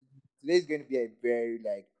today's going to be a very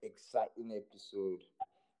like exciting episode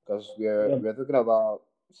because we're Yep. we're talking about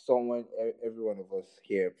someone every one of us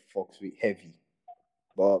here fucks with heavy.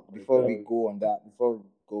 But before we Okay. go on that, before we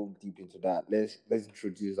go deep into that, let's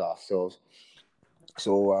introduce ourselves.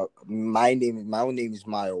 So my own name is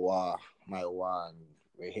Maiwa, and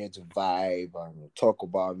we're here to vibe and talk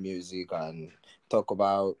about music and talk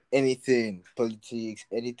about anything, politics,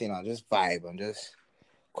 anything, and just vibe and just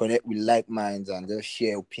connect with like minds and just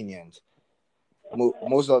share opinions.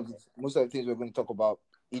 Most of the things we're going to talk about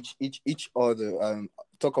each other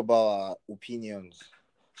talk about our opinions.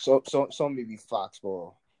 So some may be facts,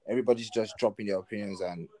 but everybody's just dropping their opinions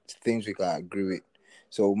and things we can agree with.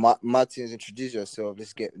 So Martins, introduce yourself.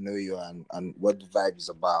 Let's get to know you and what the vibe is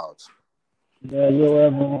about. Yeah, yo,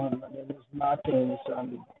 everyone. My name is Martin.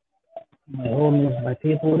 My homies, my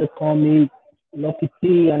people, they call me Lucky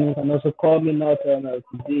T, and you can also call me Norton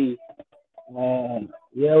LTD.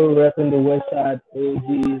 Yeah, we're repping the West Side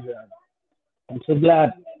OGs. And I'm so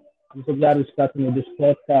glad. I'm so glad we're starting with this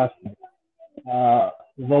podcast.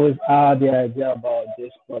 We've always had the idea about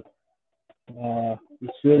this, but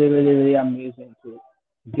it's really, really, really amazing to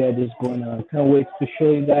get this going on. Can't wait to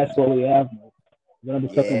show you guys what we have now. We're gonna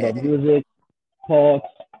be talking Yeah, about music, thoughts,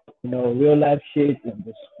 real life shit, and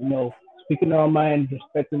just speaking our mind,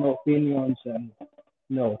 respecting our opinions, and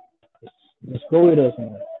you know, just, just go with us,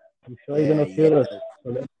 man. I'm sure you're yeah, gonna yeah, feel us. So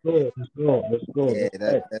let's go, let's go, let's go.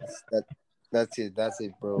 yeah. Let's head. That's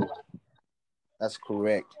it, bro. That's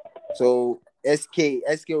correct. So SK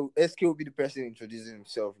will be the person introducing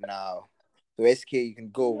himself now. So SK, you can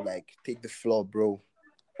go like take the floor, bro.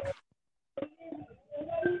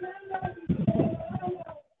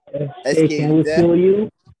 Hey, SK, can you we there? feel you?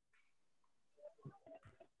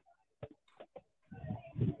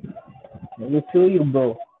 Can we feel you,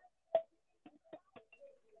 bro?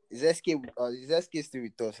 Is SK still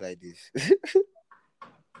with us like this?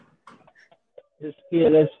 Let's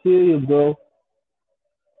feel you, bro.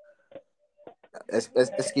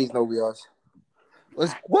 SK is not with us.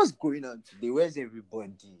 What's going on today? Where's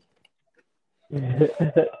everybody? I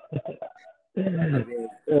mean,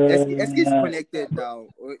 SK is uh, connected now.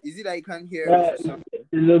 Or is it that you can't hear us Yeah, or something?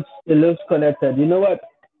 it looks connected. You know what?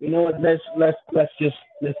 You know what? Let's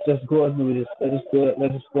just go on with this. Let's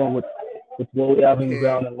just go on with what we have in Okay,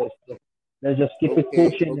 ground, and let's just keep it okay,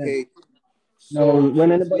 pushing. And okay.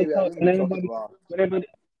 when So today anybody we are talk, going to be talking about.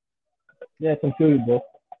 yeah, I can feel you, bro.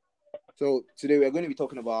 So today we are going to be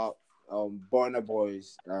talking about Burna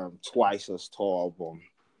Boy's Twice as Tall album.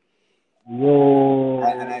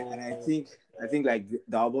 And I Yo, think like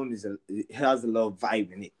the album it has a lot of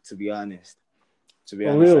vibe in it. To be for honest,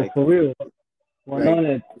 real, for real, one like on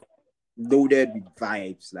it. loaded with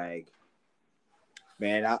vibes. Like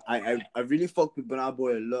man, I really fucked with Burna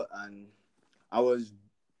Boy a lot, and I was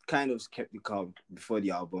kind of skeptical before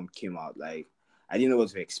the album came out. Like I didn't know what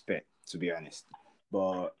to expect, to be honest.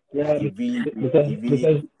 But Yeah, he really, because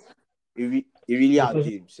because he really because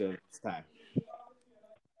outdid himself this time.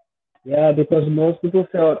 yeah, because most people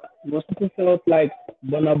felt like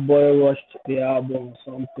Burna Boy rushed the album or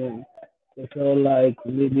something. They felt like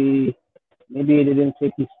maybe he didn't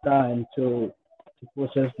take his time to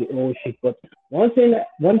process the whole shit. But one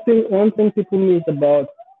thing people miss about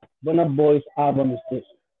Burna Boy's album is this.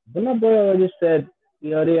 Burna Boy already said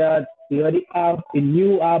he already have a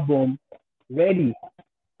new album ready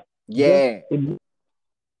just Yeah, a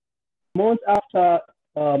month after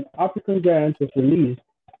African Giant was released.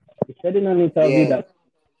 He said in an interview yeah, that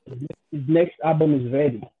his next album is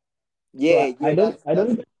ready. So yeah, I yeah. don't I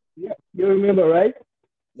don't yeah, you remember, right?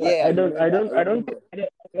 So Yeah. I don't I don't I I don't remember.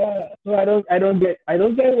 yeah, so I don't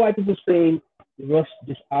get why people saying he rushed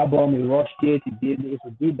this album, he rushed it, he did this,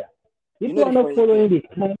 he did that. You know People the are not funny following thing.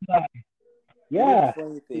 the timeline. You know the Yeah.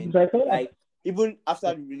 funny Because thing. I feel like Like even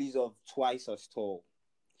after the release of Twice as Tall,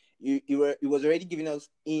 you was already giving us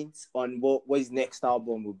hints on what his next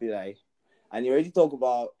album would be like, and you already talked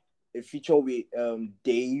about a feature with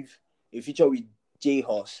Dave, a feature with J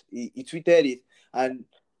Hus. He tweeted it, and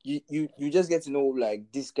you just get to know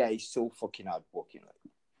like this guy is so fucking hardworking.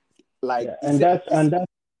 Like yeah, and that's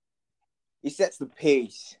he sets the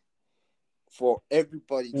pace for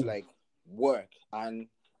everybody to like work. And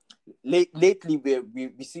lately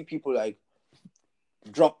we see people like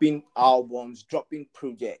dropping albums, dropping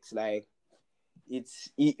projects. Like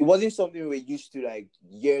it wasn't something we're used to like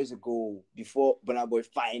years ago before Burna Boy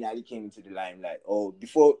finally came into the limelight or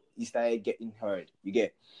before he started getting heard. You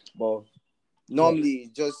get, but yeah. normally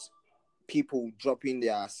it's just people dropping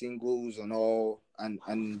their singles and all, and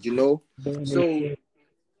Doing this so shit.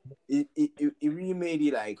 it really made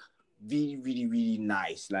it like really really really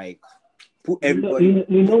nice. Like put You know, everybody you, on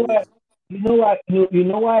you his know why, music. you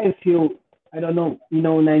know why I feel, I don't know,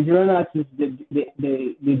 Nigerian artists,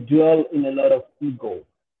 they dwell in a lot of ego.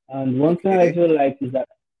 And one thing I Okay, feel like is that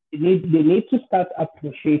they need to start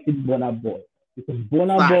appreciating Burna Boy, because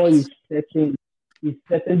Burna Boy facts, is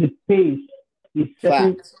setting the pace. He's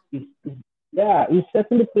setting, facts. yeah, he's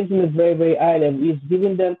setting the pace in a very, very high level. He's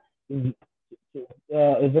giving them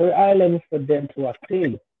a very high level for them to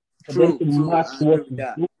attain, for them True, to true. match I agree what with he's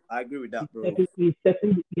that. doing. I agree with He's that, bro.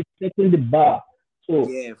 setting, he's setting the bar. So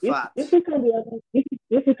Yeah, if facts. we can be having,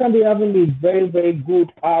 if we can be having a very, very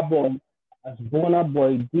good album as Burna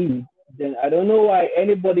Boy did, then I don't know why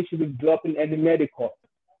anybody should be dropping any medical.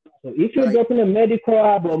 So if you're Like dropping a medical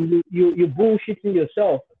album, you bullshitting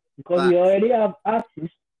yourself, because we facts, already have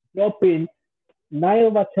artists dropping 9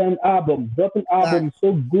 over 10 albums, dropping albums facts.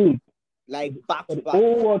 so good Like back for to the back,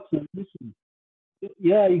 whole world to listen.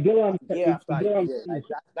 Yeah, you get what I'm year saying. You after get what I'm year. saying.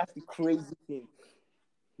 Like that's the crazy thing.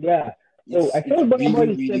 Yeah. So I It's feel Burna really, Boy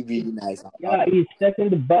is really, setting, really nice yeah, album. he's setting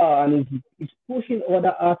the bar, and he's pushing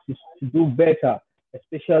other artists to do better,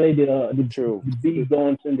 especially True, the big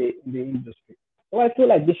guns in the industry. So I feel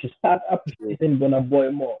like they should start true. appreciating Burna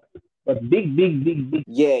Boy more. But Yeah,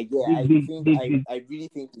 yeah. big. I really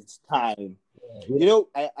think it's time. Yeah,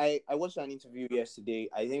 I watched an interview yesterday,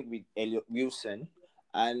 I think with Elliot Wilson,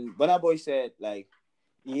 and Burna Boy said like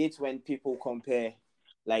he hates when people compare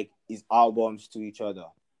like his albums to each other.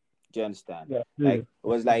 Do you understand? yeah, Like really. it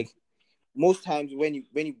was like most times when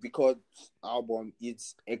you record album,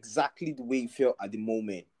 it's exactly the way you feel at the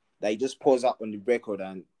moment. Like you just pause up on the record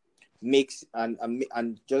and mix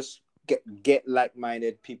and just get like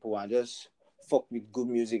minded people and just fuck with good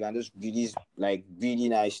music and just release like really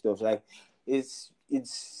nice stuff. Like it's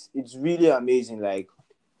really amazing. Like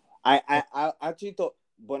I actually thought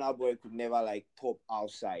Burna Boy could never like top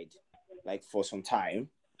outside like for some time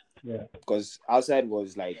Yeah. because outside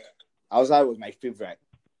was my favorite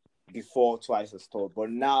before Twice as Tall.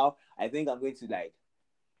 But now I think I'm going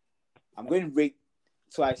to rate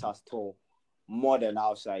Twice as Tall more than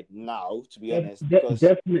outside now, to be honest, because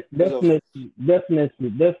of Definitely, because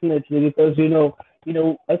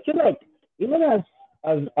I feel like even as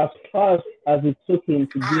fast as it took him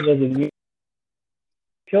to give us a new,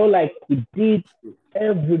 feel like he did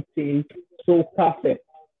everything so perfect.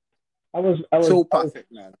 so I was,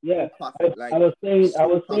 perfect, man. yeah, So perfect. I Like was saying,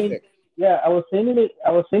 so perfect. yeah, I was saying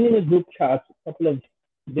in a group chat a couple of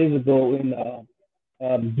days ago in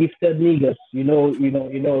gifted niggas, what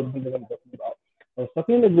I'm talking about. I was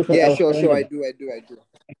talking in the group chat, Yeah, I was sure, telling sure. them,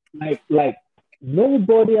 I do. like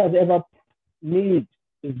nobody has ever made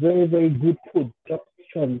a very, very good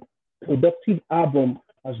productive album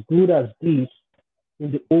as good as this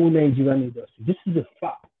in the whole Nigerian industry. This is a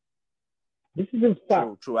fact. This is a fact.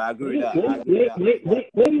 True, true. I agree When with you that. I agree with that. Like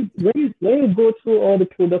when you go through all the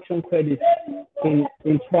production credits in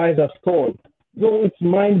Twice as Told, it's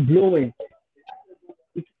mind blowing.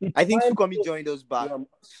 It's I think mind Sukomi blowing. joined us back. Yeah,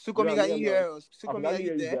 Sukomi, can yeah, you man. hear us? I can Sukomi, are hardly you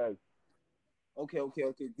hear you there? guys. Okay.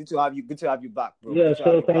 Good to have you. Good to have you back, bro. Yeah. Good to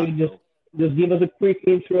have So you can back, you bro. just give us a quick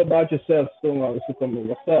intro about yourself, Sukomi?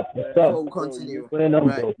 What's up? What's up? Before we Bro, you need continue, to What's going speak on, up.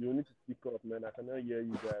 right? bro? You need to speak up, man. I cannot hear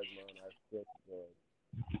you guys, man. I swear to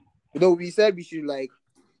God. We said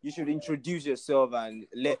you should introduce yourself and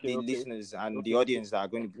let the Okay. listeners and the Okay. audience that are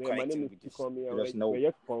going to be Yeah, my name connecting is with this Sukomi. let us We're know.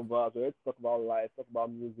 here to converse. We're here to talk about life, talk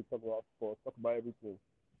about music, talk about sports, talk about everything.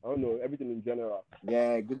 I don't know, everything in general.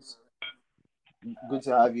 Yeah, good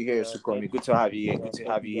to have you here, Yeah, Sukomi. Good to have you here. Good to thank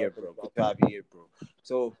have you you guys here, for the bro. Good to platform. have you here, bro.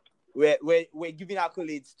 So we're giving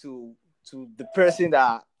accolades to the person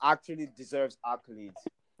that actually deserves accolades.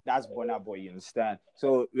 That's Burna Boy, you understand?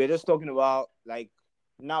 So we're just talking about like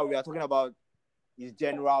now we are talking about his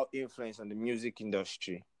general influence on the music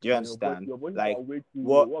industry. Do you Man, understand? your voices are Like way too low.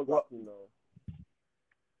 what What's what happening now? Your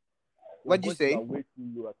what do you voices are say? way too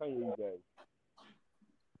low. I can't hear you guys.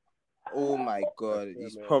 Oh my I god, swear,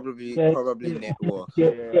 it's man. Can, probably network. Yeah,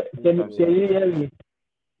 I think can so. you hear me?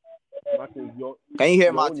 Martin, Can you hear your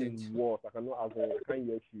own Martin? is worse. I cannot answer. I can't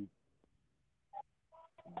hear you.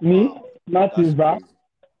 Me? Wow, that's Martin's back. crazy.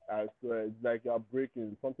 I swear, it's like you're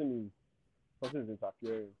breaking. Something is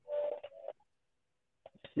interfering.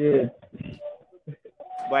 Shit.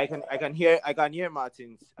 But I can hear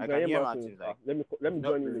Martins. You I can can hear hear Martin. Martins. Like Let it's me not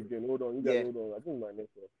join in very again. Hold on, you guys yeah. hold on. I think it's my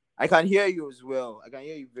network. I can hear you as well. I can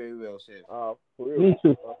hear you very well, sir. For real. Me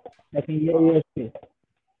too. I can hear you too.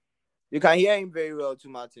 You can hear him very well too,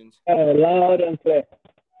 Martins. Loud and clear.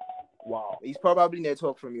 Wow. It's probably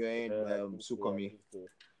network from your end, I think so. Sukomi.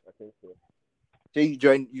 I think so. So you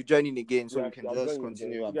join in again, so Yeah, we can I'm just joining again.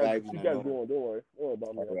 continue our You vibing and guys all go that. on. Don't worry. Don't worry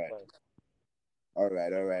about me. All I'm right, fine.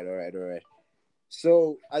 all right.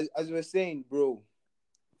 So as we were saying, bro,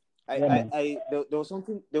 Yeah, man. there was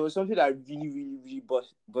something that really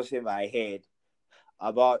bust in my head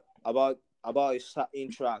about a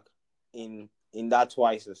certain track in that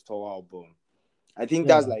Twice as Tall album. I think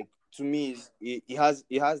Yeah, that's man. like, to me, it has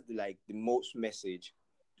the like the most message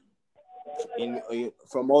in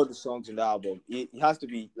from all the songs in the album. It has to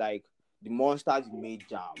be like the Monsters You Made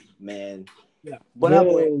jam, man. Yeah. Burna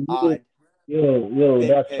Boy had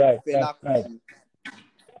That's right. That's Fela right. Kuti.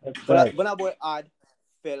 That's right. Burna Boy had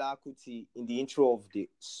Fela Kuti in the intro of the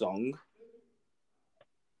song.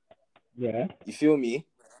 Yeah. You feel me?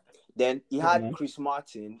 Then he Yeah, had man. Chris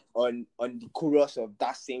Martin on the chorus of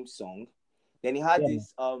that same song. Then he had Yeah, man.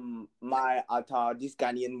 this my Ata, this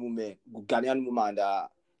Ghanaian woman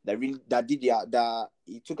that did that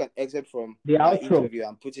he took an excerpt from The her outro. interview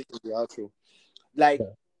and put it in the outro. Like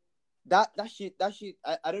Yeah. that shit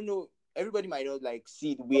I don't know, everybody might not like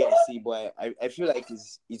see it the way I see, but I feel like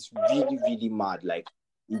it's really mad. Like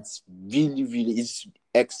it's really it's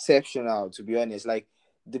exceptional, to be honest. Like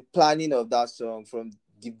the planning of that song, from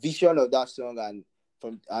the vision of that song,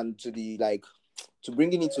 and to the like to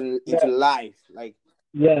bringing it into Yeah. life, like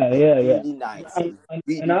Yeah. it's Yeah. Yeah. really nice. It's And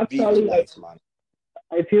really actually, nice, man.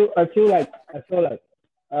 I feel like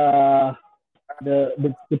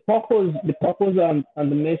the purpose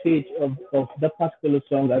and the message of that particular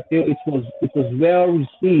song, I feel it was well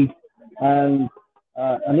received. And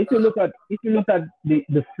if you look at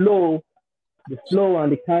the flow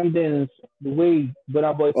and the cadence, the way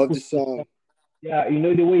Burna Boy Of the puts the song, song. yeah,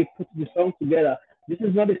 the way he puts the song together. This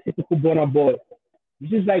is not a typical Burna Boy.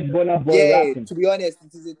 This is like Burna Boy Yeah, rapping. to be honest,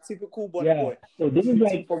 it is a typical Burna Yeah. Boy. So this is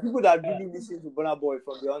like, For people that uh, really listen to Burna Boy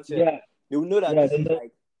from the onset, yeah, they will know that yeah. this Then is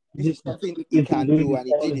like this this is something he is can doing do, this and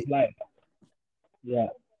he all did his it. life. Yeah,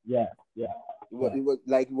 yeah, yeah, yeah,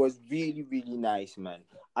 It was really nice, man.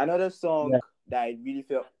 Another yeah. song that I really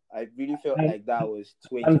felt And like that was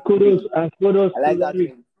and kudos 23. and kudos I to like that Lyric.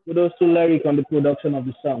 20. Kudos to Lyric on the production of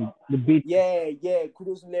the song. The beat. Yeah,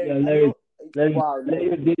 kudos to Yeah, Larry. And Lyric. Lyric. wow, like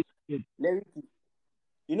Lyric did it. Larry.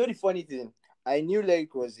 You know the funny thing, I knew Larry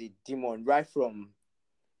was a demon right from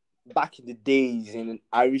back in the days in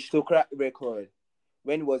Aristocrat Record,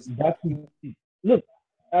 when it was That's he it. Look,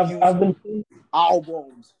 I've produced been saying,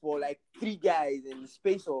 albums for like three guys in the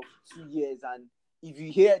space of 2 years, and if you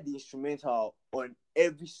hear the instrumental on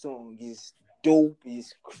every song, is dope,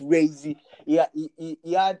 is crazy. He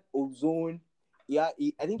had Ozone. I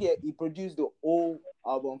think he produced the whole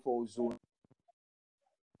album for Ozone,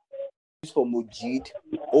 for Mojid,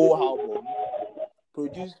 whole album.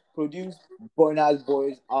 Produced Burna's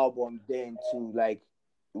Boys album then too. Like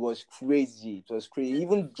it was crazy. It was crazy. He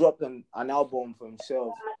even dropped an album for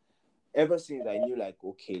himself. Ever since I knew, like,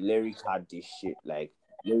 okay, Lyric had this shit. Like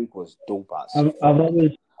Lyric was dope I've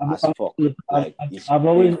always as fuck. Like it's I've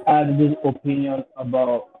always crazy. had this opinion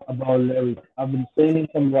about Lyric. I've been saying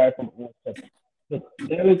it from right from onset. Look,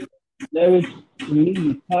 Lyric to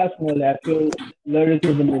me personally, I feel Lyric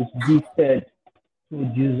is the most gifted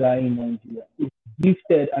producer in Nigeria. It's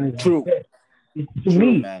gifted and it's the True, best. To true,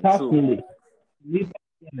 me man, true. personally, me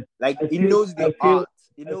personally, Like I he feel knows the I feel art.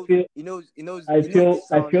 I feel I He knows the feel I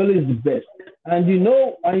sound. feel it's the best. And you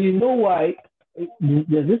know why?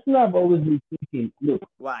 There's this thing I've always been thinking. Look,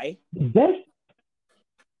 Why? the best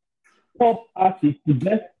pop artist, the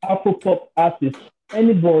best Afro pop artist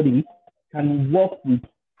anybody can work with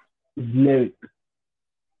is Lyric.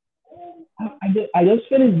 I just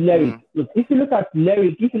feel it's Lyric. Mm. Look, if you look at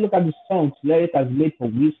the songs Lyric has made for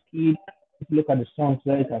Whiskey, if you look at the songs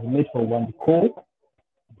Lyric has made for One Cole,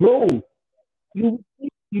 bro, you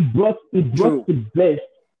he brought True, the best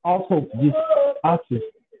out of this artist.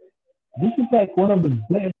 This is like one of the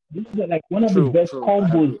best. This is like one of the true, best true. I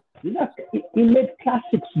combos. agree. He made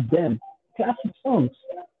classics with them, classic songs.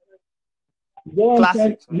 You get what I'm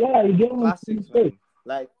saying? Classics, man. Yeah, you get what I'm trying Classics, to say. man.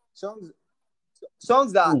 Like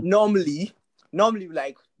songs that Mm. normally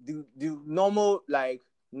like the normal like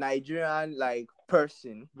Nigerian like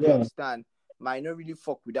person, you Yeah, understand, might not really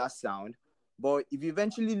fuck with that sound. But if you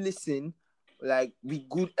eventually listen, like with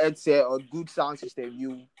good headset or good sound system,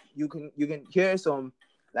 you can hear some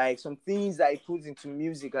things that he puts into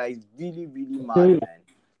music that is really I feel mad, you. man.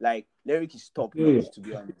 Like Lyric is I top feel you. notch, to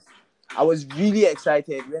be honest. I was really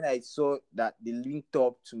excited when I saw that they linked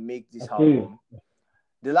up to make I this feel you. album.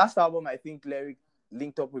 The last album I think Lyric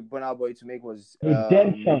linked up with Burna Boy to make was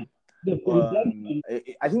Redemption. Look, redemption.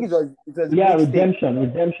 I think it was a Yeah, mixtape.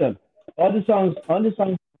 redemption. All the songs, all the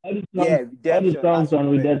songs, all the Yeah, songs, all the Redemption. songs That's on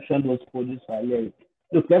it, man. redemption was produced by Lyric.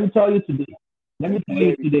 Look, let me tell you today. Let me tell you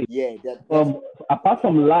Lyric. today. Yeah, that's Um, apart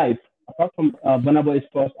from Burna Boy's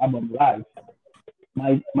first album, Live,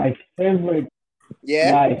 my favorite.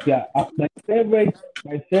 Yeah. Like my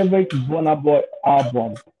favorite Burna Boy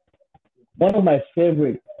album. One of my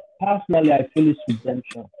favorite. Personally, I feel it's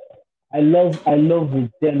Redemption. I love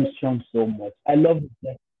Redemption so much. I love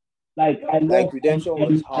Redemption. Like I love Like Redemption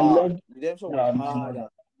was I hard. love Redemption was no, no, no, hard no. as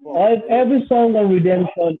fuck, bro. Every song on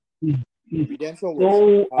Redemption is Redemption was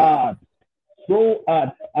so hard. hard, so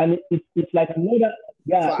hard, and it's like another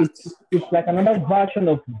yeah, Facts. it's like another version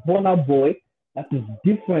of Burna Boy that is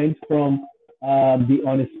different from the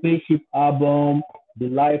On a Spaceship album, the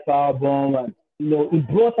Life album, and it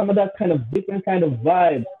brought another kind of different kind of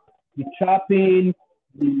vibe. The trapping,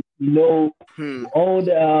 Hmm. all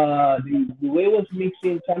the way it was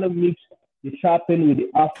mixing, trying to mix the trapping with the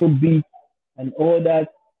Afrobeat and all that.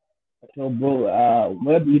 So, bro,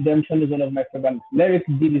 Web Redemption is one of my favorite. Lyrics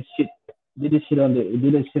did this shit on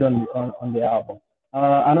the album.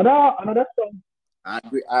 Another song, I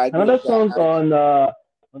agree with that.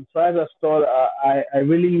 on Tribe Store. I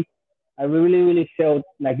really felt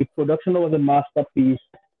like the production was a masterpiece.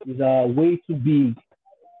 Is way too big.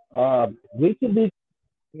 Way too big.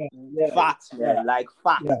 Yeah, yeah, Facts, yeah, man. Like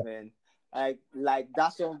facts, yeah, man. Like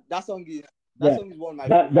that song. That yeah. song is one of my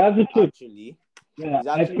That's favorite. the truth. Actually, Yeah, it's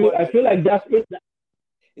I actually feel one of I my feel like favorite. that's it.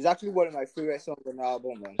 It's actually one of my favorite songs on the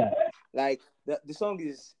album, man. Like the song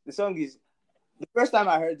is the first time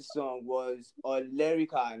I heard the song was on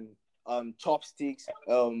Lyric and Chopsticks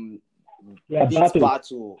Yeah, Beats battle.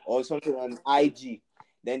 Battle or something on IG.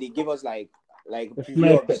 Then they give us like a The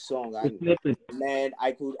preview of the snippet. song, The and snippet. man,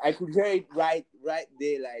 I could hear it right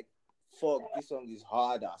there. Like, fuck, this song is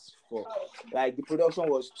hard as fuck. Like the production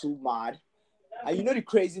was too mad. And you know the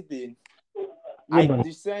crazy thing, Yeah, man. I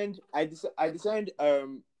discerned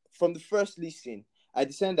from the first listen. I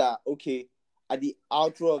discerned that, okay, at the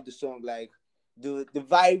outro of the song, like the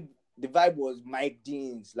vibe was Mike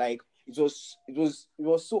Dean's. Like it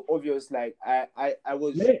was so obvious. Like I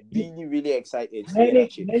was Many, really really excited to hear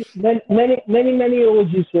that many, shit. many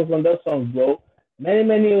OGs work on that song, bro.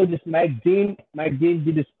 Many OGs. Mike Dean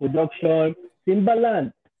did his production.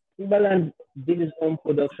 Timbaland, Timbaland did his own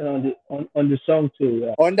production on the song too.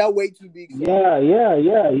 Yeah, On that way too big song. yeah, yeah,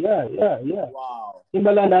 yeah, yeah, yeah, yeah. Wow.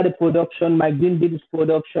 Timbaland had a production. Mike Dean did his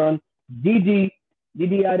production. Diddy,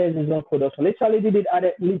 Diddy added his own production. Literally, Diddy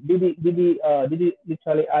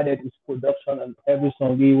literally added his production on every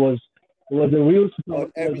song. He was a real super.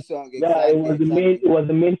 On every song, Yeah, it exactly, was the main. exactly. It was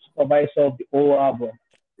the main supervisor of the whole album.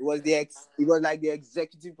 It was like the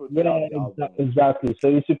executive producer Yeah, of the album. exactly. So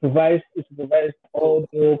he supervised So all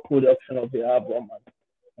the whole production of the album. Man.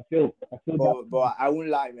 I feel that. but I won't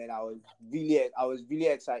lie, man. I was really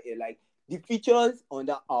excited. Like the features on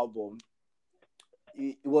that album,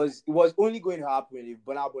 it was only going to happen if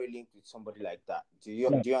Burna Boy linked with somebody like that. Do you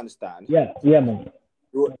Yeah, do you understand? yeah, yeah, man.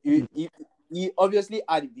 He obviously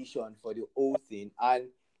had a vision for the whole thing, and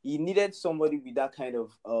he needed somebody with that kind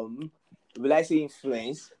of will I say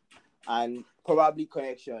influence and probably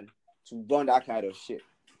connection to run that kind of shit.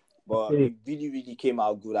 But Okay, it really, really came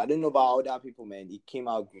out good. I don't know about other people, man. It came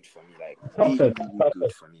out good for me, like really, perfect, really good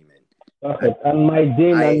perfect, for me, man. I, perfect. And Mike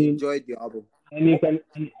Dean, I I mean, enjoyed the album.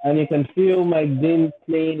 and you can feel Mike Dean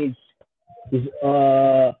playing is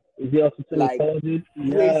he also Like recorded?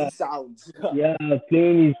 Yeah, crazy sounds. yeah,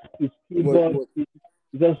 playing his it was, it keyboard was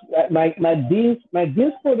because my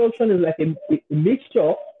Dean's production is like a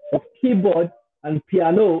mixture of keyboard and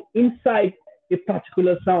piano inside a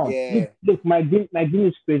particular sound. Look, yeah, look, my Dean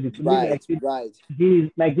is crazy. To me, right, right.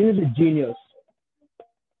 My Dean is a genius.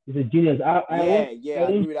 He's a genius. I once Yeah, I yeah, I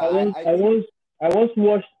once agree with that. I once I I think once I once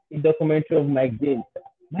watched a documentary of Mike Dean.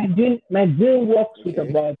 Mike Dean works with okay.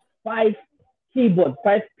 about five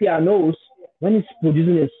pianos when he's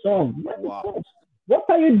producing a song. Wow, What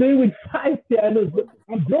are you doing with five pianos?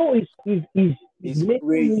 And bro is it's making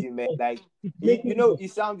crazy, man. music. Like He's you, making you know, music.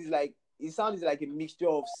 it sounds like a mixture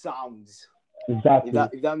of sounds. If that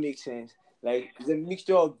Exactly. if that makes sense. Like it's a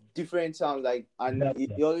mixture of different sounds, like, and it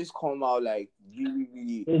Exactly. always come out like really,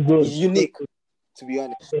 really. So It's good. So unique, good. to be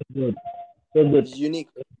honest. So good. So good. It's unique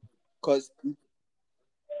because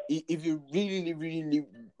if you really, really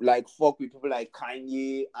like fuck with people like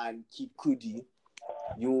Kanye and Kid Cudi,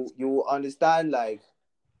 you understand, like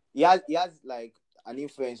he has like an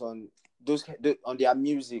influence on on their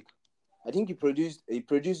music. I think he produced a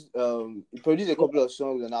couple of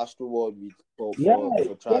songs on Astro World with Yeah, for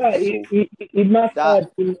yeah. Travis. So He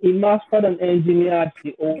that mastered and engineered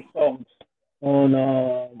the old songs on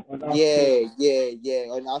Astro. yeah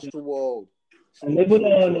on Astro World. And So even so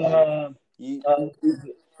on and he uh, he,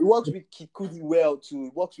 he, he works with Kid Cudi well too. He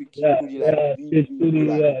works with Kid yeah, Cudi like yeah, really to really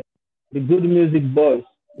good, the and the Good Music Boys,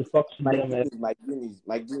 the Fox Mike Million. Dean is Mike Dean is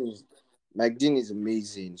Mike Dean is. Mike Dean is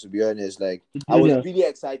amazing, to be honest. Like, It's I was brilliant. really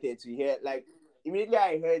excited to hear. Like, immediately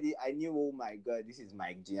I heard it, I knew, oh my god, this is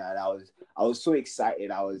Mike Dean, and I was so excited.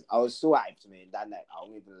 I was so hyped, man. That night, I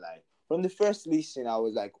won't even lie. From the first listen, I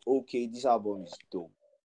was like, okay, this album is dope.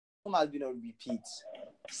 Album has been on repeat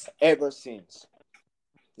ever since.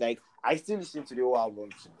 Like, I still listen to the whole album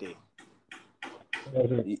today.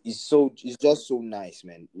 It's just so nice,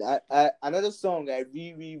 man. Another song I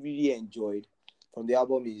really enjoyed from the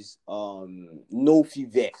album is No Fee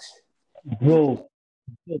Vex. Bro,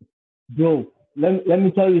 bro, let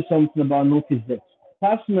me tell you something about Notice Vex.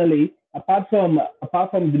 Personally, apart from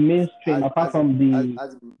the mainstream, apart from the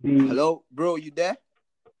Hello, bro, you there?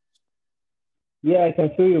 yeah, I can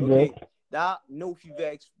feel you, bro. Okay, that No Fee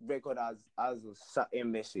Vex record has a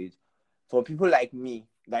certain message for people like me.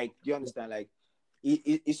 Like, do you understand? Like,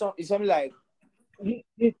 it's something like, If,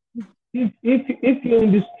 if you're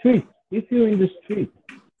in the street, if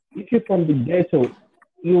you're from the ghetto,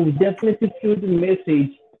 you will definitely feel the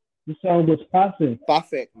message the song was passing.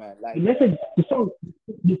 perfect, man. The Like, message, the song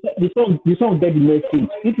get the message.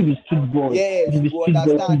 If you be street boy, yes, if you be you street boy, if you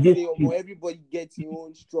understand. get Say, street, everybody gets your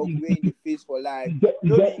own struggle way in the face for life. you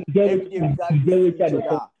No get, be you get, every day we guys you dey get see which are each the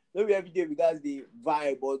other. No be every day we guys dey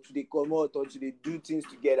vibe or to dey come out or to dey do things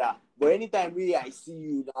together. But anytime really I see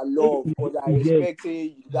you, I love, because I you get, respect, say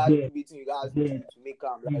you guys do you everything you guys do get, to make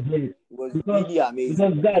them. you Like, get. it was Because really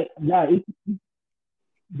amazing.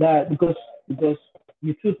 because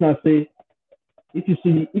the truth now say if you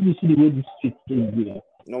see the way the street change here,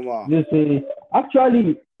 No more. they say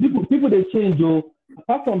actually people they change though.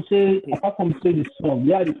 Apart from say the song,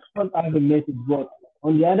 yeah, the song has a message, but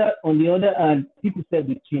on the other hand, people said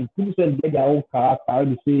they change. People said they get their own character.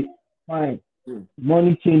 They say, fine,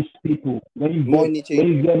 money changes people. Money When change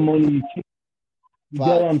you get people. money, you change. You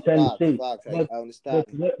get what I'm trying to say? Facts. But I understand.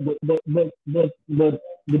 but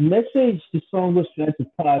the message the song was trying to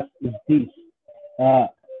pass is this. Uh,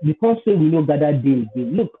 because say we know gather day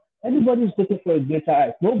again. Look, everybody is looking for a better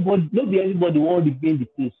life. Nobody everybody want to gain the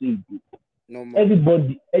place say you do. No more.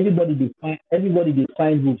 Everybody they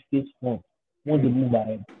find road face front. Want to move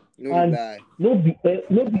ahead. No And lie. no be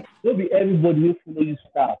everybody will follow you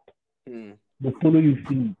start. They follow you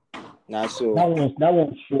finish. Nah, so. That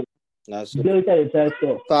one show. Nah, so. They tell you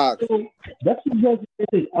Facts. so that's just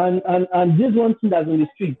it. And this one thing that's in the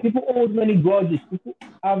street. People hold many grudges. People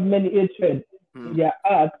have many hatred in their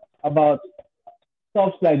heart about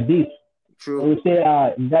stuff like this. They True. will say,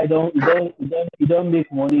 guy you don't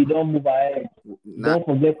make money, you don't move ahead, you don't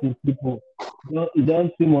forget his people, you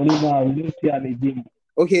don't see money now, you don't see him again.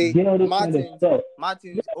 Okay, You know those kind of stuff.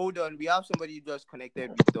 Martins, hold on. We have somebody who just connected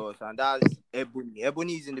with us, and that's Ebony.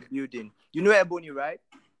 Ebony is in the building. You know Ebony, right?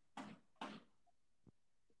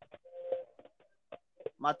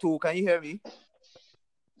 Matu, can you hear me?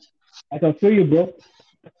 I can feel you, bro.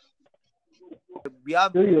 We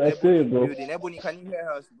have I feel Ebony you, in the bro. building. Ebony, can you hear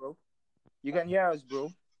us, bro? You can hear us,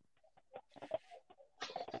 bro.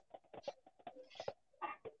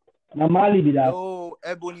 Namali did that. No,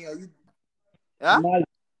 Ebony, are you? Huh? Namali,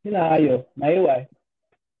 you know,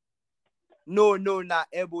 No, nah,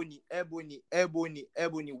 Ebony, Wale,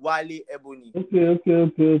 Ebony.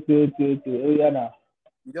 Okay. Oh yeah, now.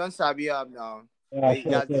 You don't sabi him now. Yeah, But he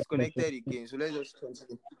has disconnected again. So let's just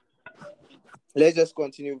continue. Let's just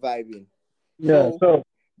continue vibing. Yeah. So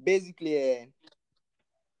basically,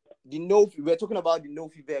 we're talking about the No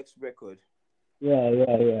Fee Vex record.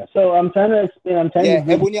 Yeah. So I'm trying to explain.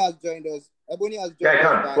 Ebony has joined us. Ebony has joined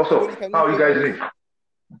us. What's Ebony, up? How are you guys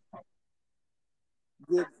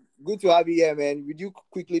doing? Good to have you here, man. Would you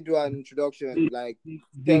quickly do an introduction? Like,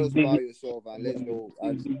 tell us about yourself and let's know. I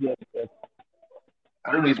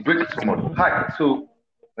don't know, it's breaking so much. Hi, so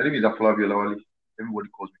my name is Afolabi Olawale. Everybody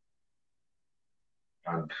calls me.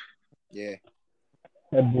 And yeah.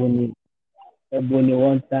 Ebony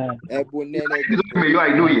one time. Ebony. I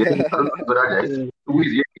know you. Who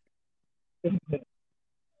is here?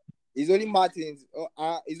 It's only Martins.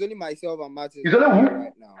 It's only myself and Martins. It's only who?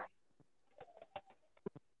 Right now.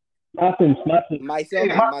 Martins. Myself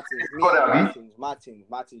and Martins. Me and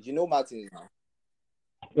Martins. You know Martins now.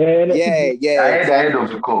 Yeah. I had the end of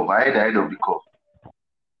the call.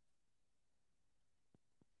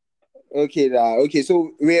 Okay,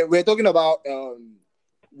 so we're talking about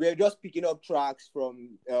we're just picking up tracks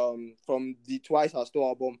from the Twice Our Store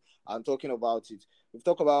album and talking about it. We've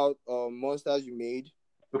talked about monsters you made.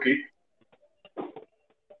 Okay.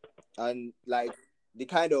 And like the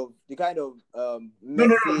kind of no.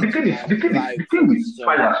 The thing is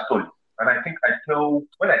Twice Our Story, and I think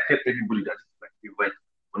when I tell everybody that it's my favorite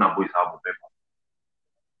Burna Boy's album ever,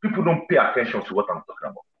 people don't pay attention to what I'm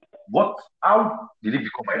talking about. How did it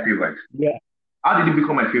become my favorite? Yeah. How did it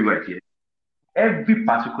become my favorite? Yeah. Every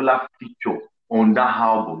particular feature on that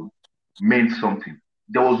album meant something.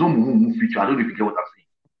 There was no Mumu feature. I don't know if you get what I'm saying.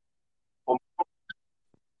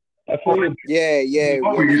 Yeah, From we with understand. We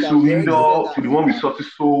already said Yusuindo that to the one with earlier. Sauti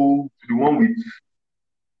Soul to the one with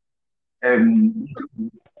um,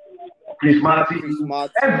 Chris Chris Martin.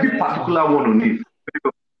 Every Martin, particular one on it.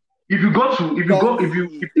 If even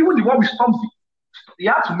the one with Stormzy, he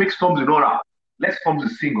had to make Stormzy not rap. Let Stormzy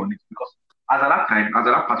sing on it because as at that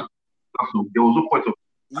particular song, there was no point of.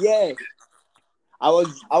 yeah. I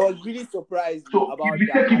was really surprised So if about you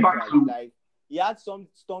that take it back actually. to Like he had some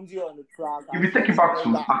Stormzy on the track if and you take it Stormzy back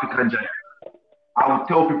never. to African Giant, I would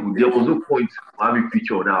tell people there was no point for having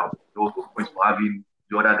feature on that album. There was no point for having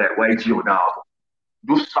the other guy YG on that album.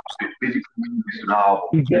 Those tracks were basically to that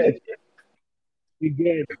album. You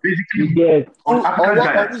get On African On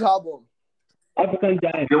Giant, which album? African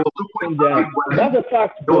Giant. there was no point That's a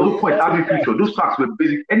fact, there was bro. no point That's having a fact. feature. Those tracks were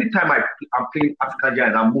basic. Anytime I'm playing African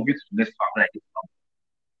Giant, I'm moving to the next track when I get to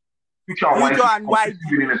Future and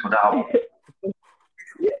YG for that album.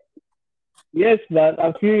 Yes, man.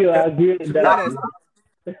 I feel you. I agree with that. Honest,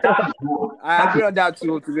 I agree on that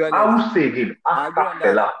too. To be honest, I will say again, after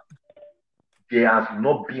Fela, there has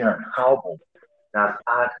not been an album that's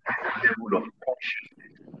had this level of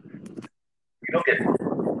consciousness. You don't get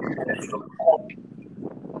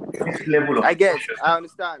this level of I guess consciousness. I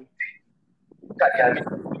understand.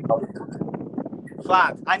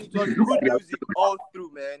 Fact, and it was good music all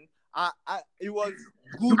through, man. It was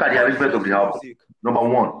good. Look at the arrangement of the album. Music. Number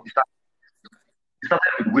one, it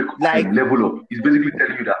started with wake like level up. It's basically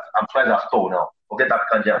telling you that I'm trying to store now. Forget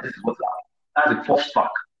African Giant. This is what's happening. That's the first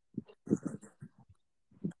track.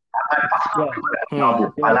 My personal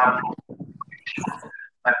album, Alarm.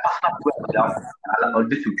 My personal album,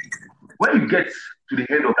 this is when you get to the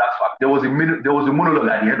end of that track, there was a monologue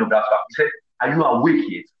at the end of that track. He said, "Are you awake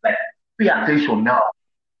yet? Like, pay attention now."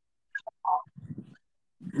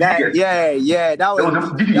 Yeah. That was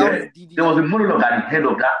there was a monologue at the end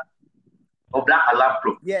of that alarm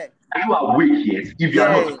clock. Yeah. Are you awake yet? If you are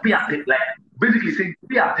not, pay attention. Like basically saying,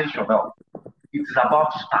 pay attention now. It is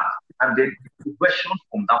about to start, and then the progression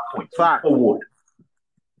from that point forward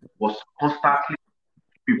was constantly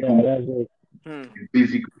people in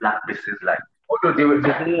basic black places like. Although there were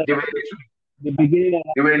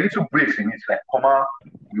little breaks in it, like comma,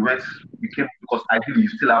 we came because ideally you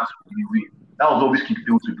still have to be away. That was always Kid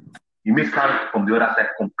Phil to do. You may stand from the other side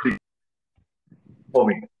completely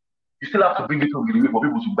forming. You still have to bring it to the way for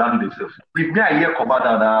people to value themselves. If me I hear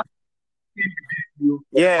comma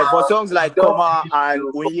for songs like Comma and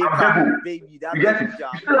Onyeka, baby, that you get it.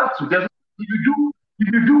 You still have to get if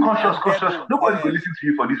you do conscious, nobody will listen to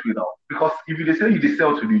you for this way now. Because if you say you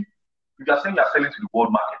sell to the if you are saying you are selling to the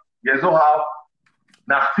world market, there's no how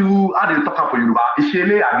now still how they talk for you.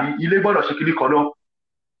 Ishele abi ile gbọ́dọ̀ ṣe kini kan náà.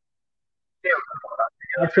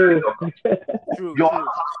 True. Yeah.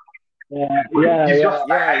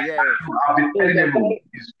 I've been telling them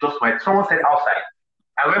it's just my someone said outside.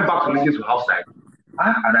 I went back to listen to outside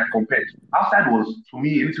and I compared. Outside was to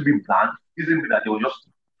me a little bit bland. Isn't it that there was just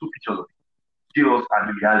two pictures of Jiros and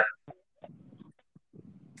Lily Allen?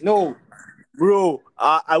 No, bro,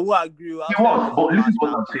 I will agree. It was, but listen to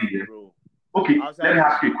what I'm saying here. Bro. Okay, let me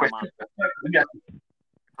ask you a question.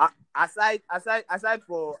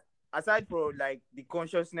 Aside for like the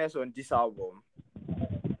consciousness on this album,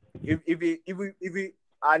 if we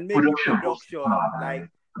and maybe production like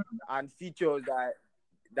and features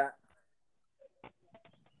that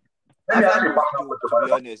let me ask you a personal question. To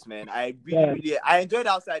be honest, man, I really I enjoyed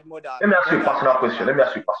outside more than. Let me ask you a personal question.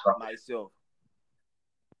 Myself.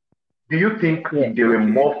 Do you think if there were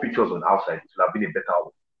more features on outside, it would have been a better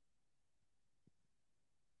album?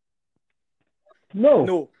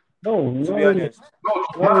 No. To be honest, no.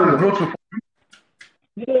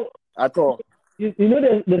 You know, at all. You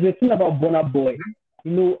know, there's a thing about Burna Boy.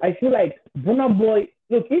 You know, I feel like Burna Boy.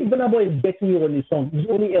 Look, if Burna Boy is getting you on his song, he's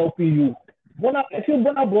only helping you. I feel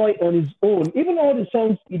Burna Boy on his own, even all the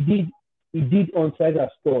songs he did on Treasure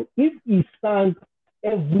Store. If he sang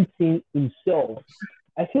everything himself,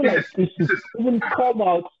 I feel like it should even come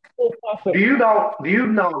out so perfect. Do you now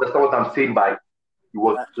understand what I'm saying by it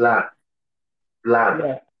was bland?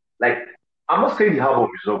 Yeah. Like I'm not saying the album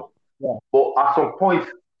is wrong, but at some point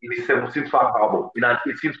in a 17-track album, in an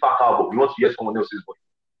 18-track album, you want to hear someone else's voice,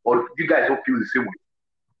 or you guys don't feel the same way.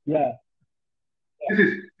 Yeah. This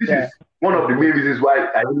is one of the main reasons why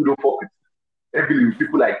I really don't fuck with heavily with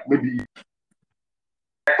people like maybe.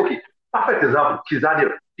 Okay, perfect example,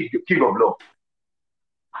 Kizz, King of Love.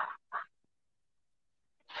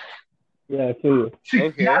 Yeah, I feel you. See,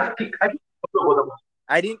 Okay. he has King.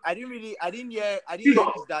 I didn't hear Kiss King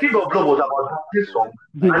Daniel's of Blood was version about of this song,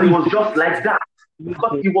 Me and it was too. just like that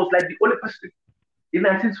because he was like the only person in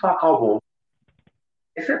 19th Park album,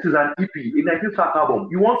 except it's an EP. In 19th Park album,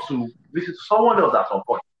 you want to listen to someone else at some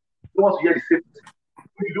point. You want to hear the same thing.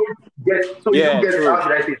 You don't get true. how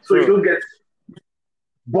did I say it? So True. you don't get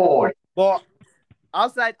bored. But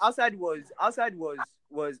outside was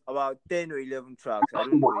about 10 or 11 tracks. I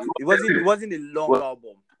don't know. It wasn't a long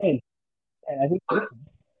album. Hey, I think I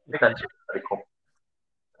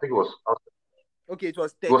think it was. Okay, it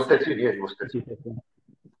was 13. It was 13. Yeah, it was 13.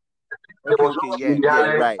 Okay,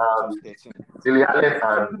 yeah, right. It was 13. Lily Allen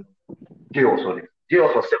and Chaos on it.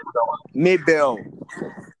 Chaos was second down. Maybell.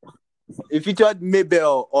 It featured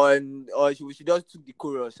Maybell or she just took the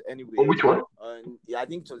chorus anyway. On which one? Yeah, I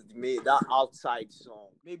think it was that outside song.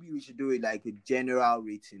 Maybe we should do it like a general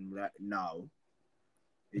rating right now.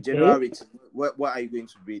 A general rating. What are you going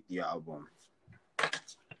to rate the album?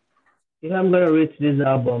 if I'm gonna rate this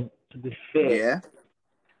album, to be fair,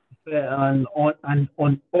 and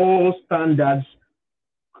on all standards,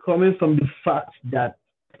 coming from the fact that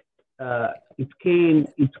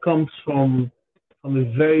it comes from a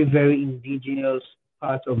very, very indigenous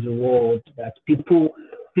part of the world that people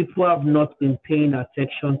have not been paying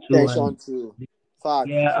attention to.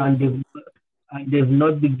 And they've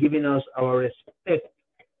not been giving us our respect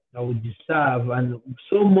that we deserve, and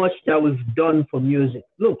so much that we've done for music.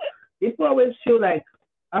 Look, people always feel like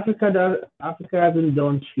Africa hasn't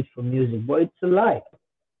done shit for music, but it's a lie.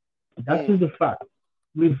 That is the fact.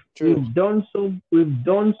 We've done so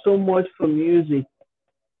much for music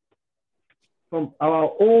from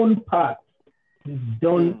our own part.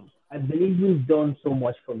 I believe we've done so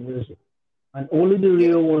much for music, and only the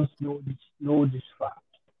real ones know this fact.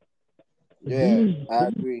 I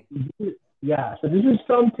agree. So this is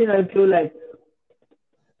something I feel like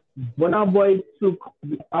Burna Boy took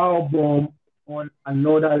the album on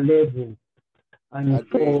another level, and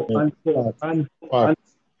for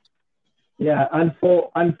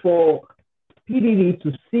PDD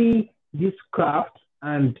to see this craft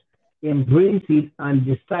and embrace it and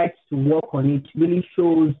decide to work on it really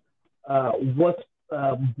shows what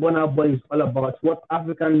Burna Boy is all about, what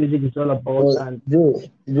African music is all about.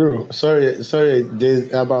 Bro, sorry.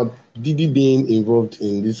 There's about Diddy being involved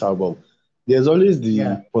in this album. There's always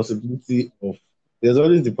the possibility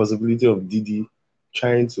of Diddy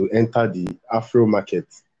trying to enter the Afro market.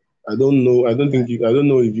 I don't know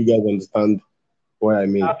if you guys understand what I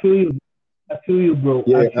mean. I feel you, bro.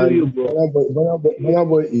 Yeah, Burna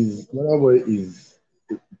Boy is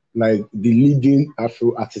like the leading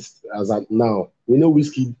Afro artist as of now. We know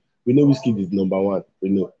Wizkid is number one. We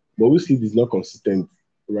know, but Wizkid is not consistent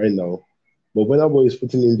right now. But Burna Boy is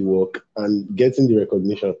putting in the work and getting the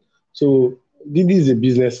recognition. So Diddy is a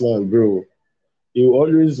businessman, bro. He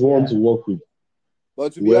always want to work with.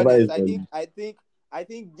 But to be honest, I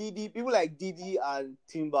think Diddy, people like Diddy and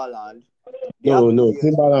Timbaland.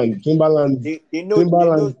 Timbaland. They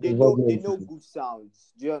know good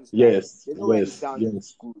sounds. Do you understand? Yes. They know when the sound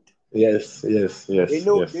is good. Yes. They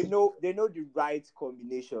know the right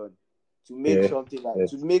combination to make something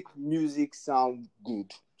to make music sound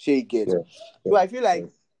good. Shake it. So I feel like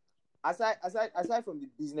aside from the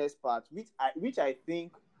business part, which I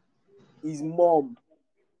think his mom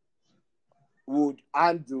would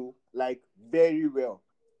handle like very well.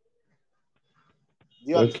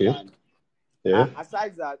 Do you understand? Yeah.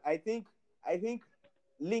 Aside that, I think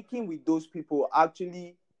linking with those people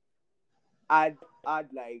actually had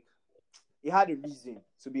like he had a reason,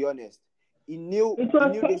 to be honest. He knew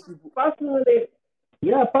these people. Personally,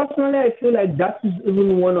 I feel like that is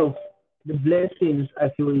even one of the blessings I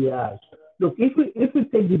feel he has. Look, if we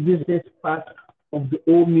take the business part of the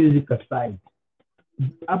old music aside,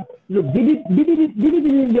 look, Diddy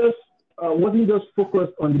didn't just wasn't just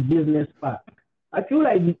focused on the business part. I feel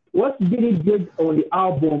like what Diddy did on the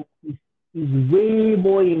album is way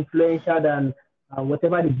more influential than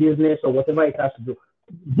whatever the business or whatever it has to do.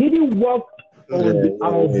 Diddy worked on the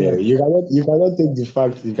album. You cannot take the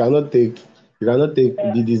fact. You cannot take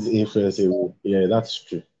Diddy's influence away. Yeah, that's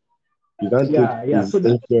true. You can't take his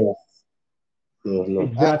influence. No.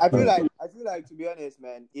 Exactly. I feel like to be honest,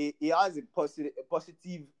 man, he has a positive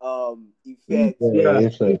effect.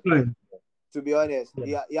 To be honest,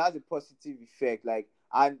 he has a positive effect. Like,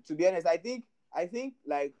 and to be honest, I think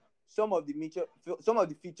like some of the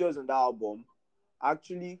features on the album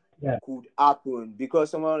actually could happen because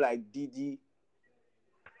someone like Diddy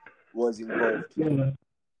was involved.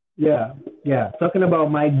 Yeah. Talking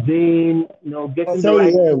about Mike Zayn, getting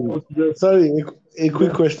Sorry, a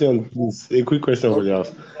quick question, please. A quick question for you.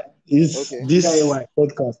 Is this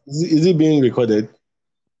podcast is it being recorded?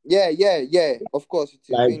 Yeah. Of course, it is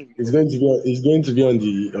Like being it's recorded. going to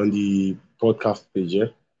be on the podcast page, yeah?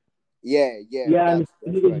 Yeah, and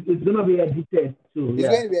That's right. it's gonna be edited too. It's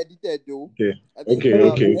going to be edited though. Okay. I think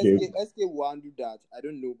Okay. SK will undo that. I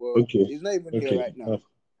don't know, but Okay. it's not even here right now.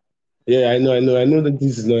 Yeah, I know that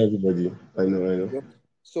this is not everybody. I know. Yep.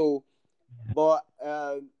 So, but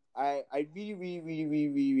I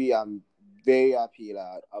really am very happy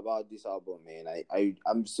about this album, man.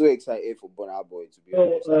 I'm so excited for Burna Boy, to be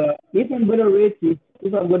honest. If I'm gonna rate it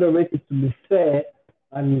to be fair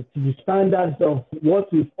and to the standards of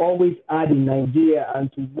what we've always had in Nigeria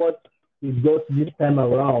and to what we've got this time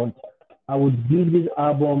around, I would give this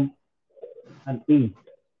album an 8.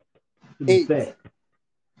 To be fair.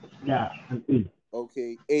 Yeah, an 8.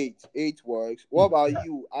 Okay, 8 works. What about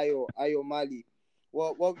you, Ayo Mali?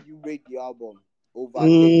 What would you rate the album over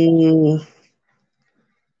 10?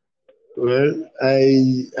 Well,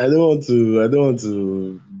 I don't want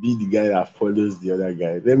to be the guy that follows the other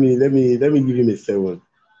guy. Let me give him a 7.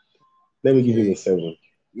 Let me give him a 7.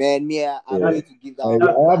 Man, I'm going to give that.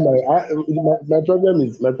 My problem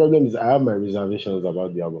is I have my reservations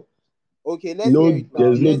about the album. Okay, let's hear it now.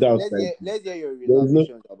 There's no doubt. Let's hear your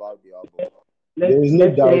reservations about the album. There's no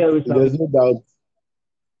doubt.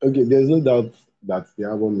 Okay, there's no doubt that the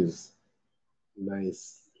album is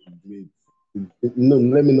nice, great. No,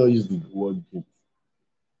 let me not use the word great.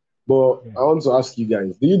 But I want to ask you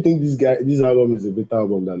guys: do you think this album is a better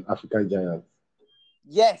album than African Giants?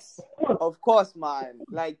 Yes, of course, man.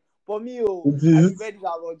 Like for me, I prefer this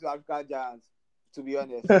album to African Giants. To be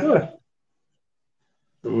honest.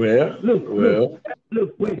 Wait. Look,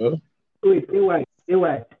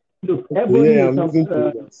 everybody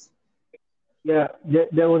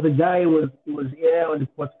there was a guy who was here on the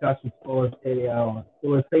podcast with us earlier on. He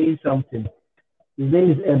was saying something. His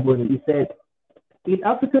name is Ebony. He said, in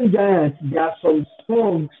African Giants, there are some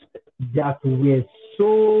songs that were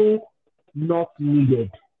so not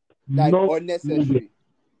needed. Like unnecessary.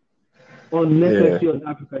 Unnecessary on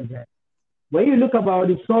African Giants. When you look about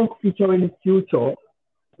the song featuring Future,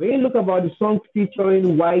 when you look about the song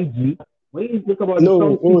featuring YG, when you look about the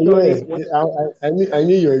song featuring... I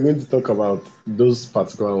knew you were going to talk about those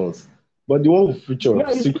particular ones. But the one with Future,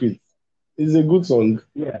 Secret, is a good song.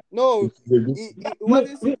 Yeah. No, it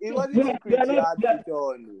wasn't Secret. You're not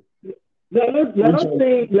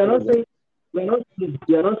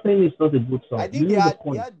saying it's not a good song. I think they had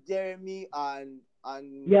Jeremy and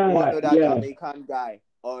one other Jamaican guy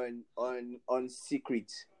on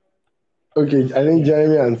Secret. Okay, I think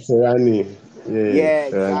Jeremy and Serrani. Yeah,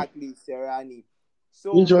 exactly, Serrani.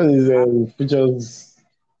 So which one is Future's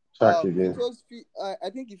track again? I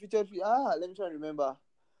think he featured. Let me try to remember.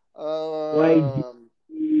 No,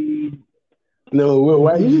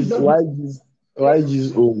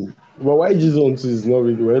 YG's own. But YG's own too is not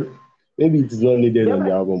really well. Maybe it is not needed on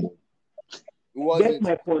the album. Get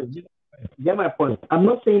my point. I'm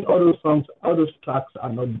not saying all those tracks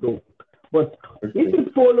are not dope. But if you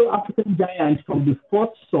follow African Giants from the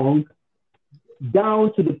fourth song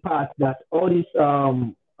down to the part that all these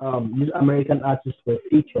American artists were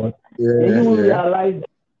featured, then you will realize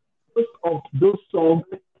most of those songs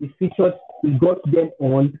we got them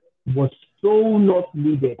on was so not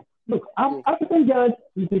needed. Look, African Giants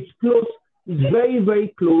is close, is very, very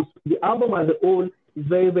close. The album as a whole is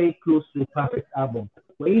very, very close to the perfect album.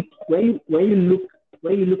 When you look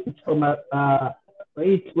at from when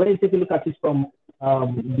you take a look at it from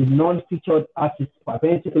the non-featured artists, when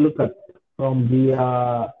you take a look at from the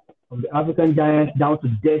African Giants down to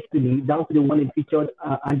Destiny, down to the one that featured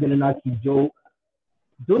Angelina Kidjo,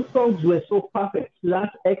 those songs were so perfect to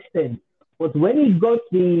that extent. But when he got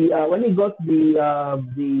the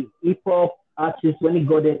hip hop artists, when he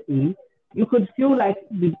got it in, you could feel like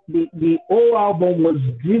the whole album was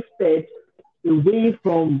drifted away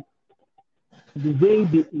from the way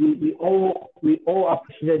we all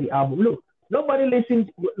appreciated the album. Look, nobody listens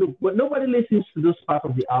to those parts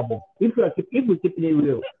of the album. If we're keeping it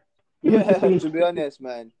real. To be honest,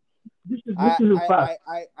 man. This is a fact.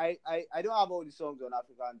 I don't have all the songs on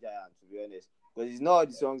African Giant, to be honest, because it's not all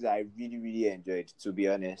the songs that I really, really enjoyed, to be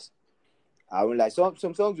honest. I would like some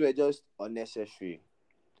songs were just unnecessary.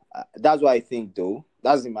 That's what I think, though.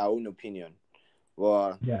 That's in my own opinion.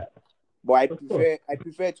 But I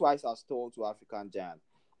prefer Twice as Tall to African Giant,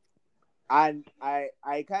 and I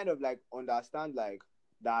kind of like understand like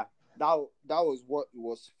that was what he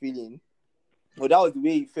was feeling, or that was the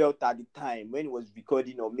way he felt at the time when he was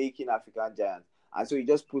recording or making African Giant, and so he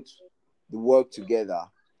just put the work together.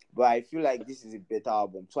 But I feel like this is a better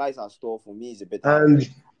album. Twice as Tall for me is a better album.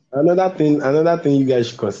 Another thing you guys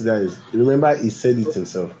should consider is, remember he said it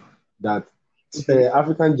himself that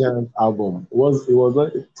African Giant album it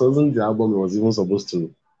wasn't the album he was even supposed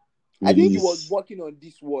to I think he was release. working on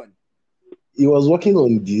this one. He was working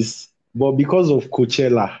on this, but because of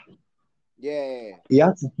Coachella, Yeah. he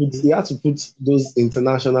had to put those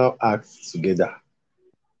international acts together.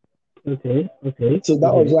 Okay. So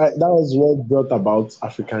that was what brought about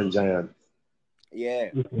African Giant. Yeah.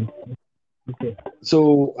 Okay.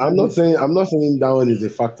 So I'm not saying that one is a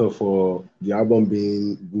factor for the album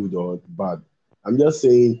being good or bad. I'm just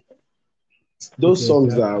saying those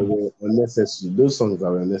songs that were unnecessary.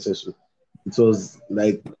 It was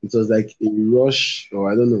like a rush,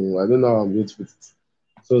 or I don't know how I'm going to put it.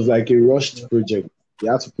 So it was like a rushed project. They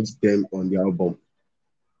had to put them on the album.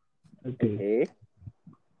 Okay.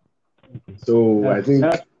 So I think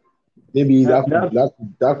maybe that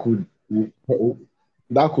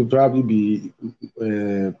could probably be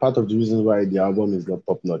part of the reason why the album is not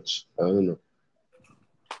top notch. I don't know.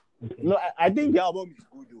 No, I think the album is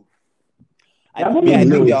good though. I Album think is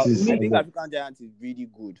the- good. I it is. think African Giant is really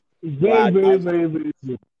good. It's But very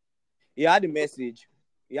good. he had a message.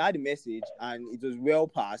 He had a message, and it was well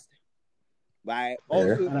passed. But I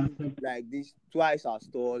also think like this Twice as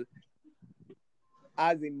tall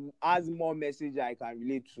has more message I can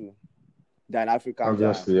relate to than African Giant.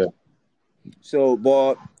 Obviously, yeah. So,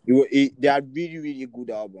 but they are really, really good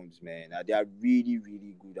albums, man. They are really,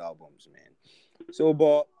 really good albums, man. So,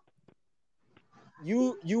 but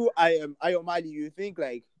Ayomali, you think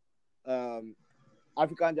like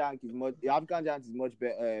African Giant is much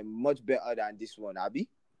better than this one, Abi?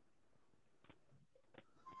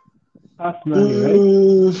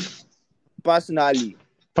 Personally, right?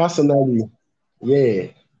 Personally,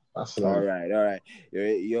 yeah. all right.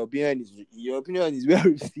 Your opinion is well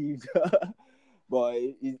received, but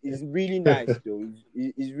it's really nice though.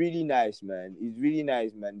 It's really nice, man. It's really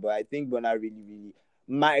nice, man. But I think Burna really,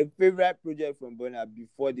 my favorite project from Burna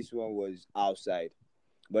before this one was Outside,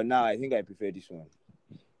 but now I think I prefer this one.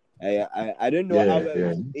 I don't know how well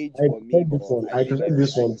it's aged for me, but I prefer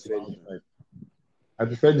this one to Outside. I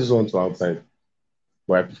prefer this one to Outside,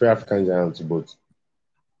 but I prefer African Giant to both.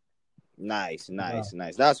 Nice.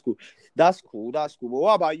 That's cool. But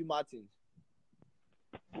what about you, Martin?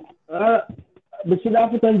 Between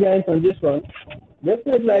African Giants on this one,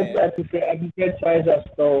 definitely I prefer Twice as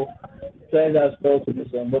tall to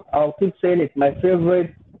this one. But I'll keep saying it. My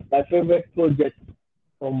favorite project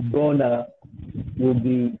from Burna will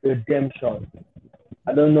be Redemption.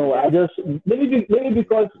 I don't know. I just maybe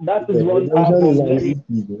because that is one album.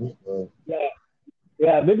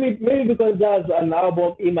 Maybe because that's an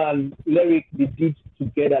album him and Lyric did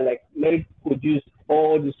together. Like Lyric produced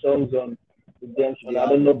all the songs on Redemption. I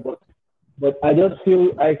don't know, but I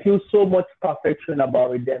feel so much perfection about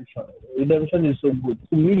Redemption. Redemption is so good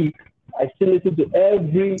to me. I still listen to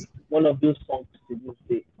every one of those songs to this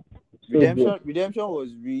day. Redemption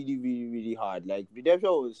was really, really, really hard. Like Redemption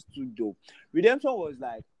was too dope. Redemption was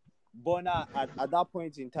like Burna at that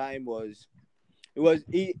point in time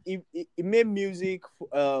he made music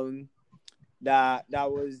that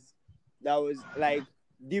was like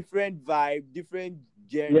different vibe, different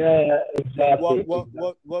genre. Yeah, exactly.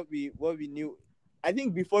 What we knew. I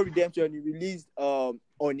think before Redemption he released on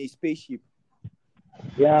a spaceship.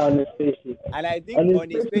 Yeah, on a spaceship. And I think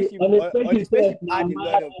on a spaceship had a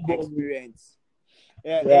lot of experience. He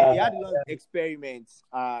had a lot of experiments.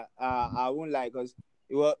 I won't lie, because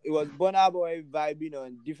it was Burna Boy vibing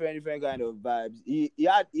on different kind of vibes. He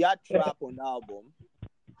had trap on the album.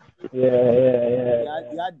 Yeah.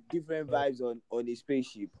 He had different vibes on a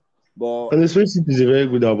spaceship. But and the Spaceship is a very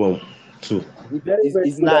good album too.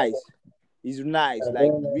 It's nice. It's nice. Like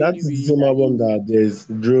really, that's really the same album that there's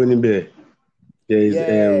Drone Bear. There's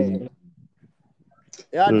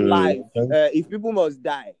live. If People Must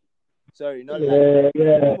Die. Sorry, not live.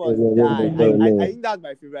 People Must Die. I think that's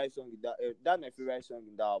my favorite song. That's my favorite song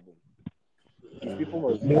in the album. If People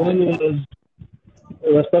Must Die.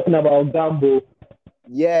 It was talking about Gambo.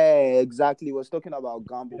 Yeah, exactly. It was talking about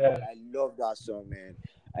Gambo. Yeah. I love that song, man.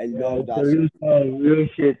 I love that song. Real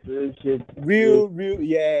shit. Real.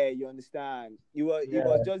 Yeah, you understand. It was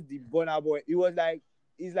just the Burna Boy.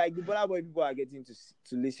 It's like the Burna Boy people are getting to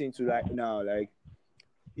listen to right now. Like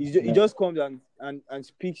he just comes and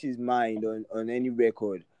speaks his mind on any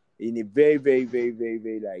record in a very, very, very, very,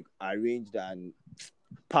 very like arranged and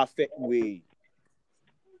perfect way.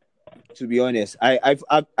 To be honest, I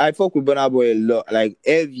fuck with Burna Boy a lot, like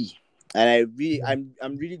heavy, and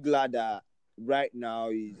I'm really glad that right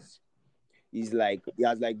now he's like he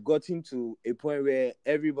has like gotten to a point where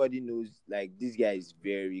everybody knows like this guy is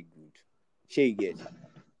very good. Shay get.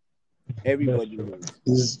 Everybody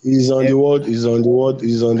knows. He's on the world. He's on the world.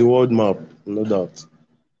 He's on the world map. No doubt.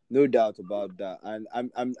 No doubt about that. And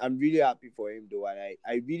I'm really happy for him though, and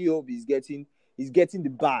I really hope he's getting the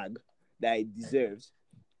bag that he deserves,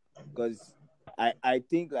 because I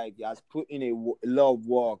think like he has put in a lot of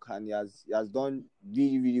work, and he has done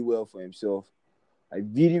really really well for himself. I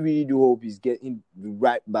really really do hope he's getting the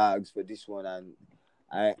right bags for this one, and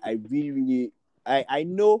I really really I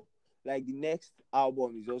know like the next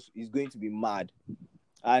album is going to be mad.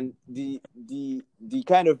 And the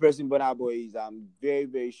kind of person Burna Boy is, I'm very,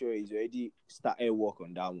 very sure he's already started work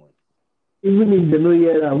on that one. Even if they no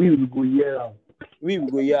hear am, we will go hear am. We will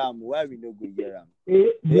go hear am. Why we no go hear am?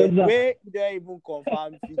 Where they even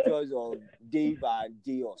confirm features of Dave and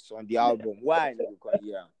J-Us on the album. Why I no go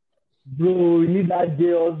hear am? Bro, we need that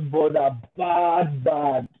J-Us brother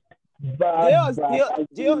bad.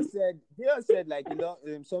 J-Us said like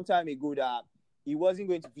some time ago that he wasn't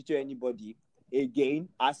going to feature anybody again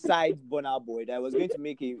aside Burna Boy, that was going to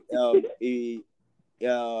make an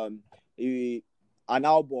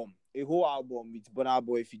album, a whole album with Burna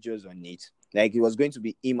Boy features on it. Like it was going to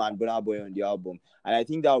be him and Burna Boy on the album, and I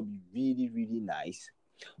think that would be really really nice.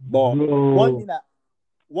 But one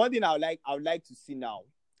thing I would like to see now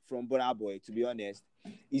from Burna Boy, to be honest,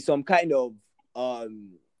 is some kind of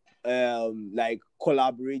like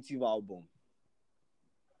collaborative album.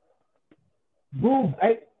 Bro,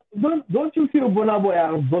 don't you feel Burna Boy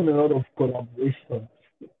has done a lot of collaboration?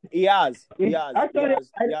 He has. Actually, I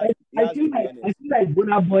feel like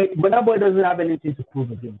Burna Boy doesn't have anything to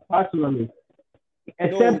prove again, personally.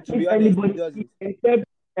 Except if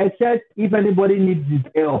anybody needs his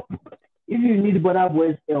help. If you need Burna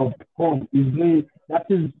Boy's help, come. I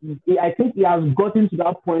think he has gotten to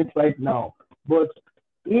that point right now. But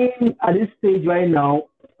at this stage right now,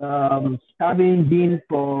 having been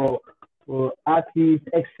for artists,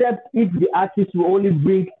 except if the artist will only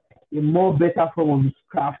bring a more better form of his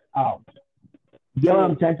craft out. You know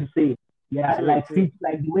what I'm trying to say? Yeah, true.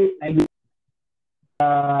 Like the way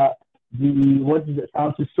what is the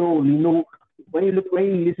Sound II Soul? You know, when you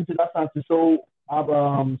listen to that Sound II Soul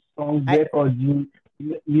album song record, you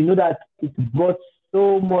know that it brought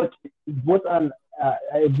so much. It brought a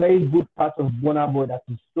very good part of Burna Boy that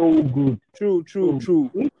is so good. True.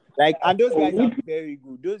 Like, and those guys are very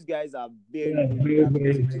good. Those guys are very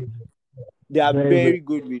good. They are very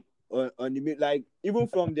good with on the like, even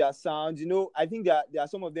from their sounds. You know, I think there are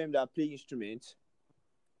some of them that play instruments,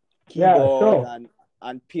 keyboard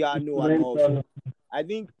and piano and all. So I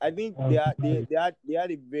think they had a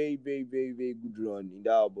very very very very good run in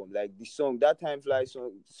the album. Like the song, that Time Flies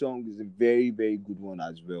song is a very very good one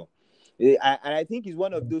as well. And I think it's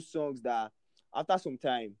one of those songs that after some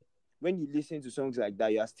time, when you listen to songs like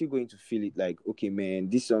that, you are still going to feel it like, okay, man,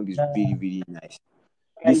 this song is really, really nice.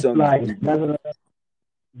 This song is really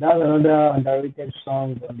that's another underrated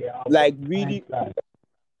song on the album. Like really,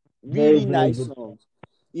 really nice songs.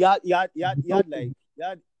 He had a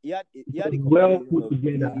well put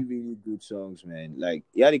together. Really, really good songs, man. Like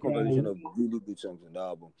he had a combination of really good songs on the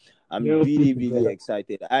album. I'm really, really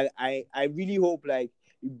excited. I really hope like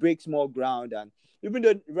it breaks more ground, and even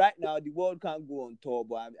though right now the world can't go on tour,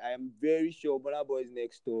 but I am very sure Burna Boy's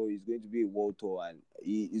next tour is going to be a world tour, and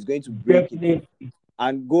he is going to break it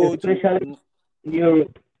and go to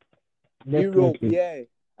Europe. Europe, yeah.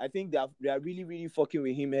 I think they are really, really fucking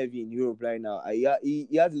with him heavy in Europe right now. He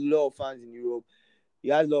has a lot of fans in Europe. He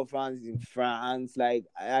has a lot of fans in France. Like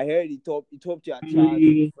I heard he topped your chart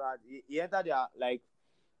in France. He entered there like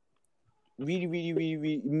really, really, really,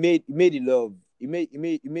 really made a love. He made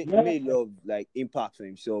a lot of like impact for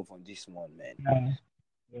himself on this one, man.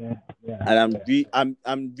 Yeah. And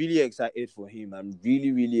I'm really excited for him. I'm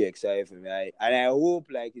really, really excited for him. And I hope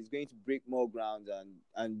like he's going to break more ground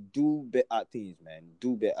and do better things, man.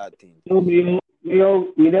 Do better things. So we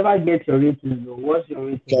never get your ratings though. What's your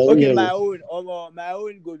rating? Okay, my own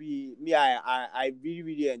go be me. I really,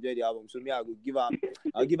 really enjoyed the album. So me, I'll give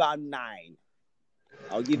her 9.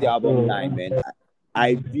 I'll give the album 9, man.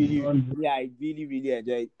 I really, really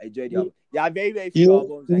enjoyed the album. There are very, very few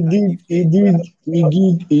albums. He did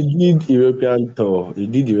European tour. He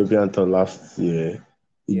did European tour last year.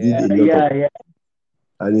 He did a lot of,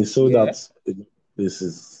 and he sold out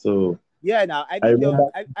places. So yeah, now I remember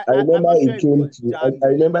he came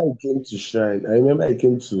to Shrine. I remember he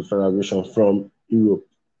came to Celebration from Europe.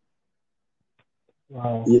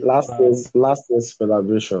 Wow. Last year's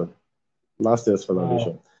Celebration. Wow.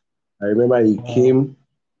 I remember he came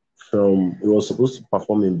from. He was supposed to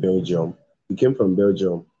perform in Belgium. He came from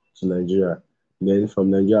Belgium to Nigeria, then from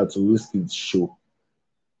Nigeria to Wizkid's show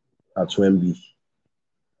at Wembley.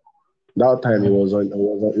 That time it was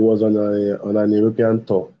on an European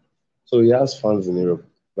tour. So he has fans in Europe,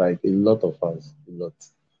 like a lot of fans, a lot.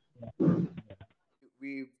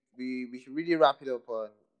 We should really wrap it up on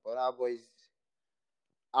our boys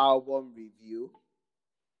album review.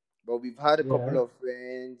 But we've had a couple Yeah. of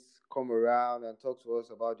friends come around and talk to us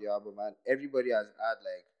about the album, and everybody has had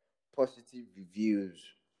like positive reviews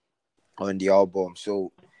on the album.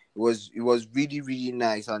 So it was really really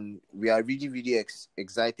nice, and we are really really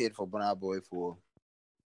excited for Burna Boy for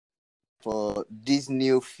this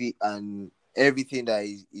new feat and everything that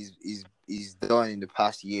is done in the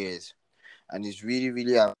past years, and it's really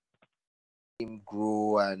really him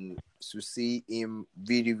grow and to see him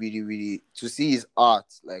really, really, really to see his art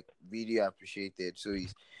like really appreciated. So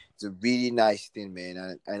it's a really nice thing,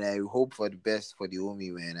 man. And I hope for the best for the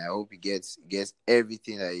homie, man. I hope he gets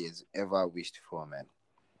everything that he has ever wished for, man.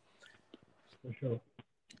 For sure.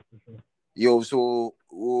 For sure. Yo, so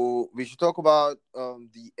we should talk about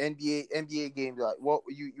the NBA games. Like, what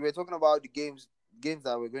you were talking about the games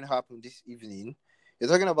that were going to happen this evening. You're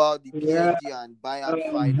talking about the Yeah. PSG and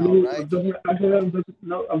Bayern final, right? I'm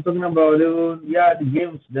talking about the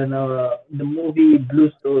games, then the movie Blue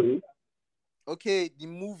Story. Okay, the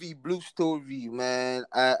movie Blue Story, man.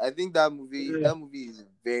 I think that movie is a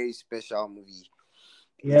very special movie.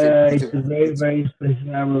 Yeah, It's it's a a very, it's very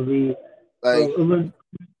special movie. like So even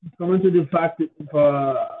coming to the fact that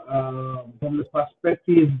from the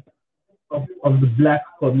perspective of the black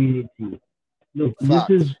community, look, this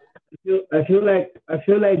is facts. I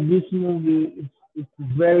feel like this movie it's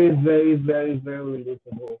very, very, very, very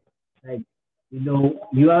relatable. Like,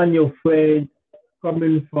 you and your friend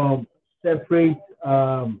coming from separate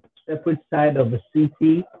separate side of the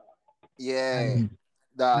city, Yeah. and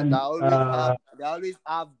That and always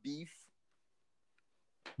have beef.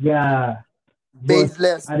 yeah, but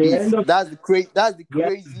Baseless at the beef. end of That's the yeah,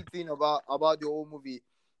 crazy thing about the whole movie.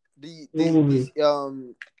 The movie, this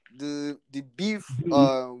the beef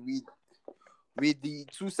beef with the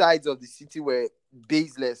two sides of the city were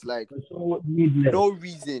baseless, like was so needless no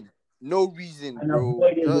reason. No reason, and bro.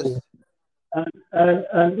 avoidable. Just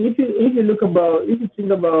And if you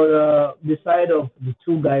think about the side of the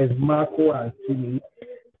two guys, Marco and Timmy,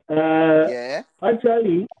 uh, yeah.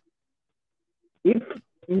 actually, if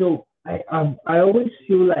I always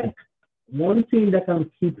feel like one thing that can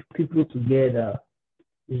keep people together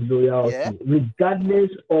is Yeah. loyalty, regardless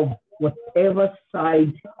of whatever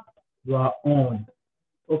side you are on.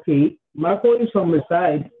 Okay, Marco is from a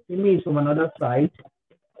side, Timmy is from another side,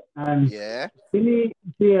 and Yeah. Timmy,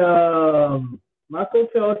 Marco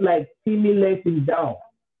felt like Timmy let him down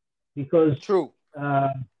because True. uh,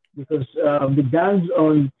 the gangs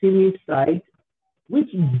on Timmy's side, which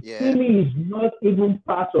Yeah. Timmy is not even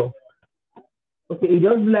part of. Okay,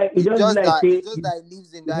 It's just that he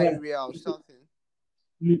lives in that yeah, area or something.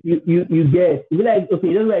 you get it be like okay,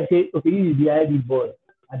 he just like say okay, you is the IB boy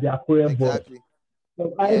at the Akure boy. Exactly.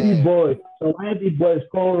 Some IB Yeah. boys,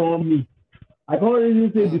 call on me. I can't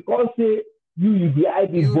really say Mm. because say you the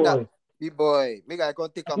IB You not boy. big boy. Make I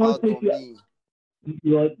can't take I him can't out take on me.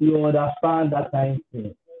 you understand that kind of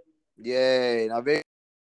thing. Yeah. Now very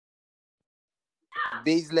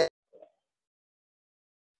baseless.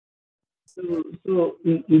 So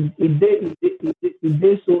it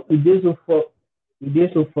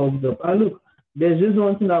did so fucked up. And look, there's just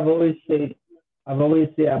one thing I've always said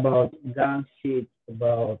about gang shit,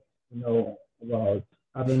 about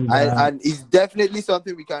having gang. And it's definitely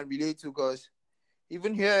something we can relate to because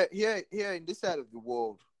even here in this side of the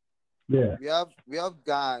world, Yeah, we have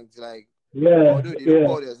gangs like yeah, although they don't yeah,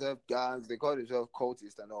 call themselves gangs, they call themselves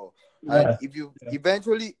cultists and all. And yeah. if you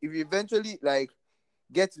eventually like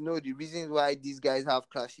get to know the reasons why these guys have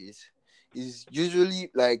clashes, is usually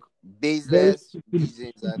like Very baseless stupid,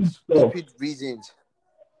 reasons and stupid stuff. stupid reasons.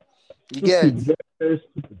 You Stupid, get very, very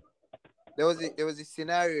stupid. there was a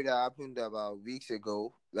scenario that happened about weeks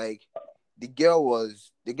ago. Like the girl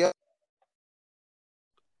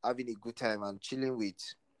having a good time and chilling with.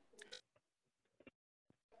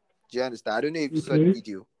 Do you understand? I don't know if you saw the Okay.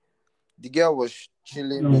 video. The girl was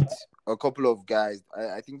chilling No. with a couple of guys.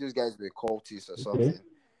 I think those guys were cultists or Okay. something.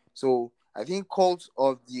 So I think cult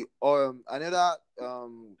of the another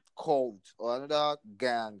cult or another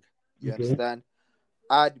gang, you Okay. understand,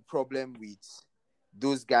 had problem with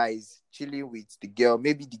those guys chilling with the girl.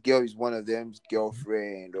 Maybe the girl is one of them's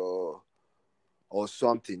girlfriend or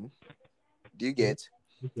something. Do you Okay. get?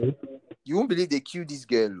 Okay. You won't believe they killed this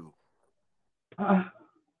girl. Oh. Ah,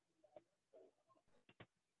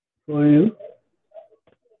 for you,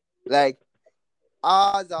 Like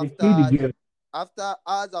hours they kill the girl.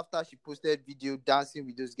 after she posted video dancing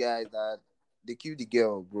with those guys that they killed the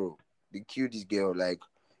girl, bro. they killed this girl. Like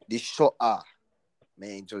they shot her.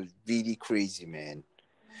 Man, it was really crazy, man.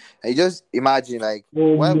 And you just imagine, like,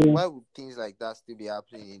 why would things like that still be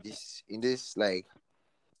happening in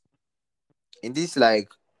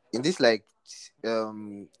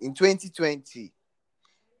 2020?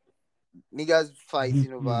 Niggas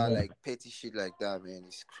fighting over like petty shit like that, man.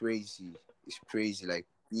 It's crazy. It's crazy, like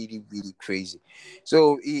really, really crazy.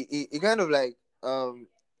 So it kind of like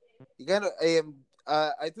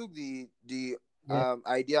I took the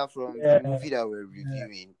idea from the movie that we're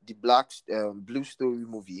reviewing, the Blue Story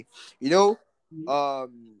movie. You know,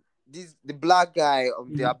 the black guy.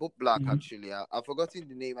 They are both black actually. I've forgotten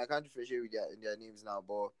the name. I can't differentiate with their names now,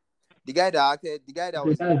 but the guy that acted, the guy that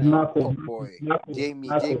was in Top Boy,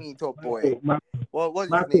 Jamie Top Boy.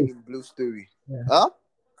 What's his name in Blue Story? Yeah. Huh?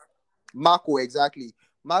 Marco, exactly.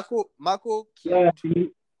 Marco killed.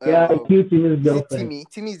 Killed Timmy's girlfriend.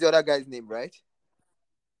 Timmy is the other guy's name, right?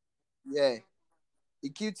 Yeah, he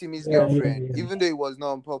killed Timmy's girlfriend, even though it was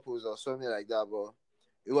not on purpose or something like that. But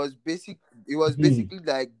it was basically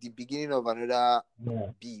like the beginning of another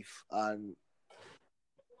beef, and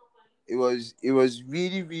it was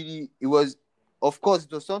really, really, of course,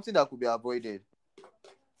 it was something that could be avoided.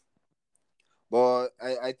 But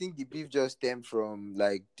I think the beef just stemmed from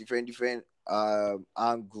like different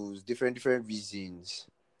angles, different reasons.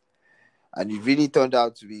 And it really turned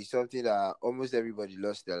out to be something that almost everybody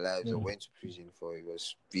lost their lives or went to prison for. It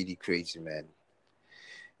was really crazy, man.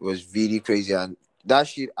 It was really crazy. And that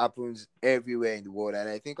shit happens everywhere in the world. And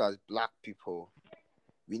I think as black people,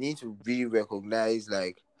 we need to really recognize,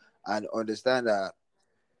 like, and understand that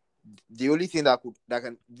the only thing that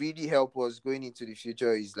can really help us going into the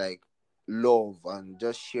future is like love and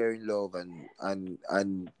just sharing love and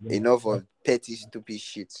enough of petty stupid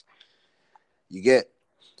shit. You get,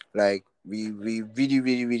 like, we really,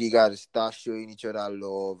 really, really gotta start showing each other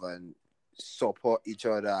love and support each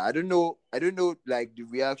other. I don't know like the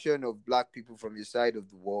reaction of black people from your side of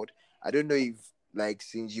the world. I don't know if, like,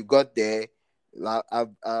 since you got there, like,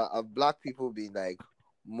 have black people been like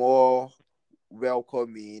more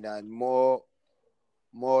welcoming and more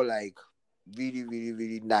like really, really,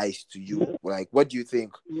 really nice to you? Like, what do you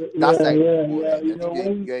think? That side of the world, like, I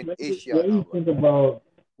think you're in Asia now. Think about,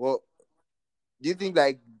 well, do you think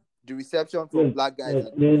like the reception from black guys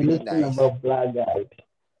is really nice? About black guys,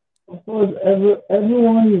 of course,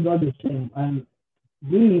 everyone is not the same. And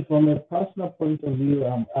really, from a personal point of view,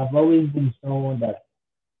 I've always been someone that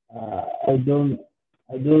I don't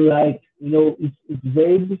like. It's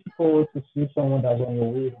very difficult to see someone that's on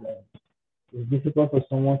your wavelength. It's difficult for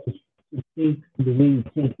someone to think the way you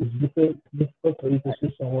think. It's difficult for you to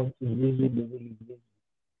see someone to really the way you live.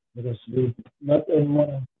 Because not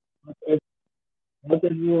everyone, not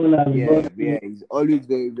everyone has It's always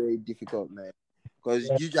very, very difficult, man. Because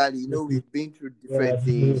usually, we've been through different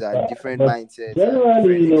things and different mindsets and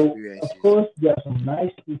different experiences. Of course, there are some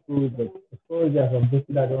nice people, but of course, there are some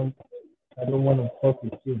people that I don't want to talk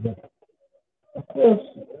with you. But of course,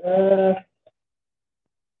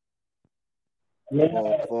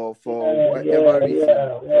 for whatever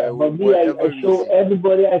reason, but me, I show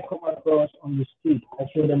everybody I come across on the street, I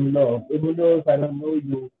show them love. Even though if I don't know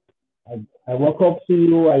you, I walk up to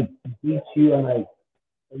you, I greet you, and I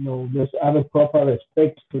just have a proper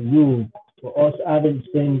respect for you, for us having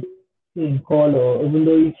the same color. Even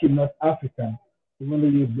though you're not African, even though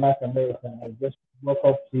you're Black American, I just walk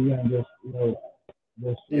up to you and just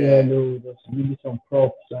just say hello, just give you some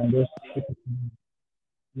props and just shake it.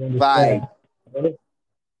 You understand? But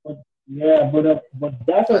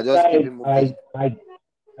that aside,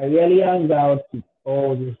 I really hang out with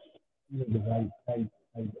all this. I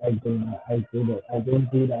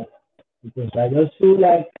don't do that because I just feel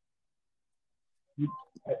like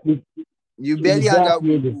you barely hang out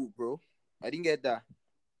with who, bro? I didn't get that.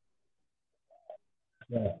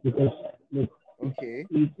 Yeah, because look,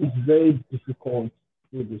 it's very difficult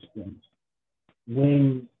to do these things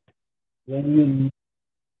when you.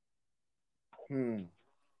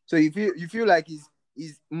 So you feel like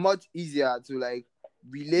it's much easier to like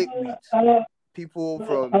relate with people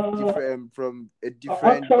from a different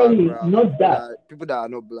background, not that people that are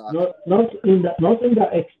not black. Not in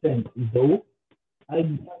that extent, though. If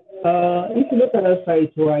you look at that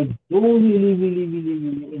side, so I don't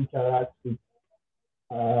really interact with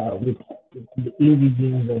the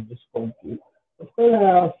indigenous of this country. Of course, I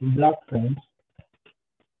have black friends.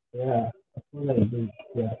 Yeah, of course I do.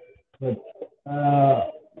 Yeah, but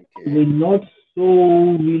we're not so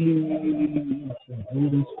really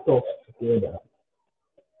doing stuff together.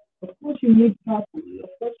 Of course, you need people. Of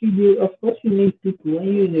course, you need people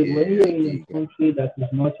when you're in a country that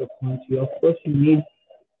is not your country. Of course, you need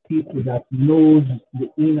people that knows the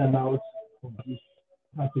in and out of this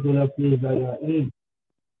particular place that you're in.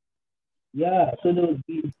 Yeah, so there would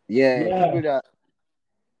be, Yeah, yeah,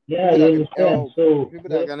 yeah, people you that can understand. help, So people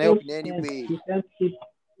that the can help first in any sense, way. you can't keep,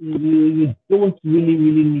 you don't really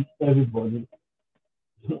need everybody.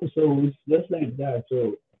 So it's just like that.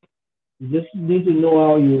 So you just need to know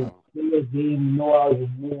how you Oh, play your game, know how you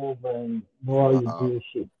move, and know how you wow. do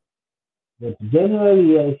shit. But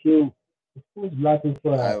generally, I feel, of course, black I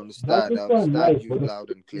people are understand nice, you but loud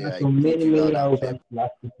and there clear. are I so read many, you many loud and clear. arrogant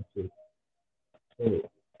black people too. So,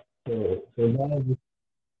 so that is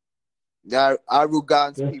They are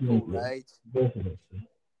arrogant people, definitely, right? definitely,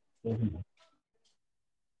 definitely,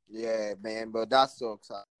 Yeah, man, but that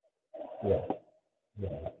sucks. yeah, yeah.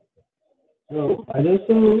 So I just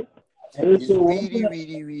It's want really, to,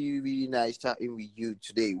 really, really, really nice chatting with you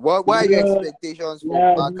today. What are your yeah, expectations for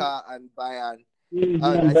yeah, Barca and Bayern? Museum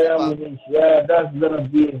I said Bayern Barca. Munich. Yeah, that's gonna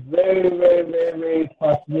be a very, very, very, very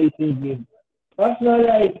fascinating game. Personally,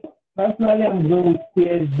 I, personally, I'm going with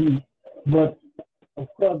PSG, but of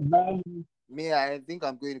course, Bayern, Me, I think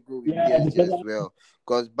I'm going to go with yeah, PSG because as well.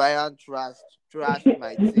 Because Bayern trashed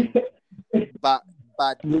my team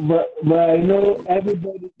badly. but I know They,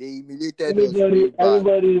 everybody, they humiliated us real bad.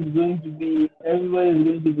 everybody is going to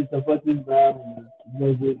be supporting Bayern Munich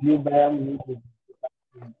because they feel Bayern Munich.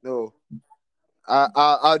 No,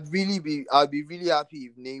 I'd be really happy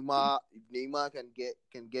if Neymar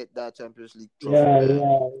can get that Champions League trophy, Yeah,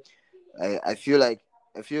 man. yeah, I feel like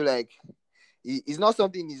it's not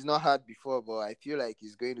something he's not had before, but I feel like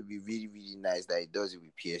it's going to be really, really nice that he does it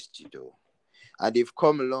with PSG though. And they've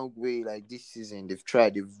come a long way. Like this season, they've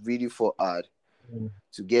really fought hard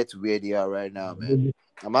to get to where they are right now, they, man. de-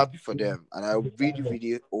 I'm happy for them, and I they really, decided,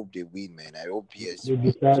 really hope they win, man. I hope PSG they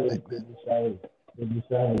win tonight, decided, they man. decided, they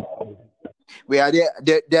decided. Wait, are there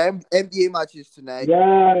NBA matches tonight?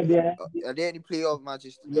 Yeah, yeah, Are there any playoff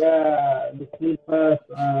matches tonight? yeah. The Clippers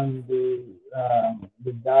and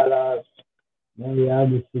the Dallas. Then we have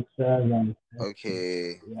the Sixers and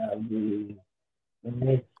Okay, we have the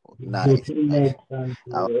Nets, the nice, Brooklyn nice. Nets and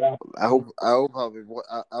I, the Raptors. I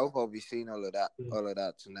hope I'll be seeing all of that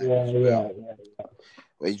tonight Yeah, as yeah, well. yeah,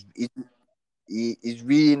 But it's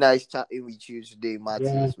really nice chatting with you today, yeah.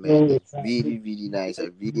 Martins, man. So It's really, really nice. I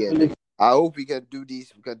really enjoy. really, I hope we can do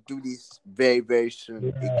this. We can do this very, very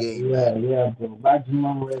soon yeah, again, yeah, man. yeah, bro.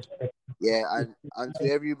 Maximum respect. Yeah, and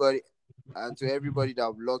to everybody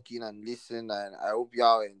that will log in and listen, and I hope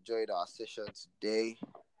y'all enjoyed our session today.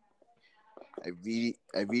 I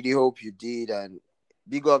really hope you did, and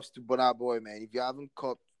big ups to Burna Boy, man. If you haven't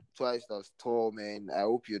caught Twice as Tall, man, I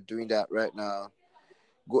hope you're doing that right now.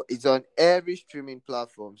 Go, it's on every streaming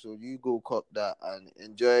platform, so you go cop that and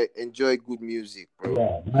enjoy good music, bro.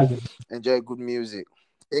 Yeah, maximum. Enjoy good music.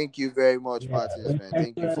 Thank you very much, Yeah, Martins, man. respect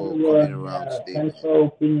Thank to you for coming everyone. around Yeah, today, thanks man. for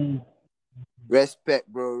opening. Respect,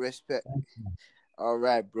 bro. Respect. Thank you. All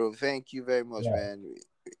right, bro. Thank you very much, Yeah, man.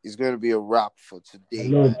 It's gonna be a wrap for today,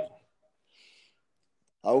 hello. man.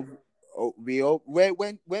 I hope, we hope. When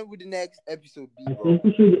would the next episode be, bro?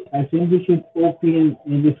 I think we should open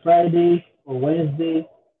maybe Friday or Wednesday,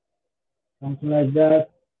 something like that.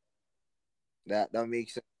 That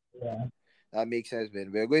makes sense. Yeah, That makes sense,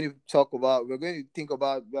 man. We're going to talk about. We're going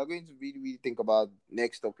to really, really think about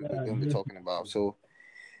next topic we're yeah, going to be talking about. definitely. So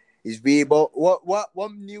it's really about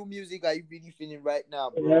what new music are you really feeling right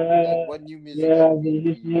now, bro? Like Yeah, what new music are yeah, you I've been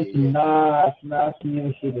really feeling? listening to Yeah, Nas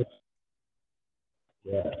new shit.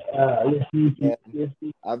 Yeah, listening to, yeah.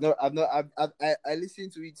 listening. I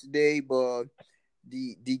listened to it today, but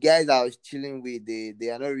the guys I was chilling with, they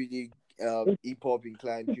are not really hip hop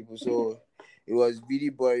inclined people, so it was really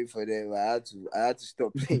boring for them. I had to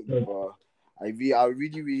stop playing it, but I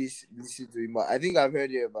really really listen to him. I think I've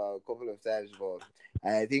heard it about a couple of times, but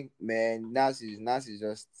I think, man, Nas is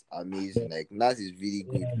just amazing. Like Nas is really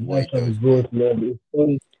good Yeah, with what he that's on does, man. growth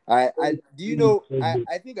level. I do you It's know so good.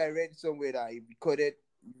 I think I read somewhere that he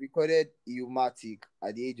recorded Illmatic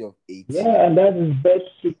at the age of Yeah, 18. and that is best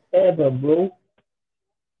shit ever, bro.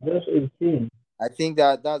 Just 18. I think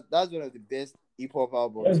that's one of the best hip hop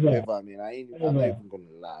albums Ever, ever. I mean, I'm not ever, even gonna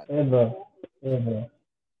lie. ever, ever,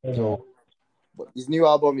 ever. So, but his new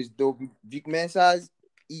album is dope. Vic Mensa's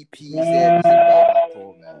EP isn't bad Yeah, at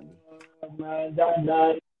all, man. man,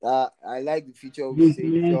 that I like the feature with Vic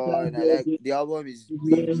Saint Mensa John. I like doesn't, the album is Vic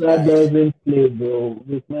really Mensa nice. doesn't play, bro.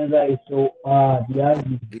 Vic Mensa is so hard. He has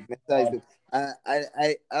this Vic Mensa is hard. dope.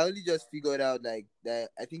 I only just figured out like that.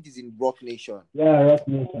 I think it's in Rock Nation. Yeah, Rock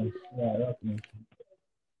Nation. Yeah, Rock Nation.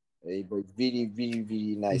 But it's really, really,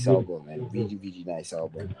 really nice Good, album, man. good, Really, really nice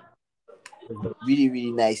album. good. Really,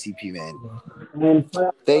 really nice EP, man. And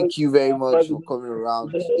Thank you very much for we're coming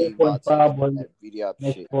around gonna today, aim for the Martin. Fireboy I really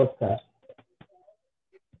appreciate next podcast.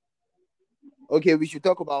 Okay, we should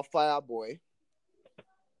talk about Fireboy.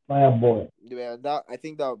 Fireboy. Yeah, I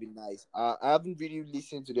think that would be nice. I haven't really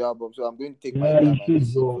listened to the album, so I'm going to take my Yeah, you time and should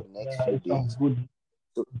listen for go. the next Yeah, few it's some days. good.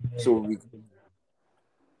 So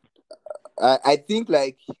I think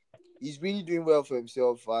like he's really doing well for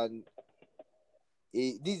himself, and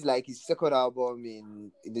this is like his second album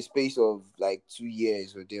in the space of like 2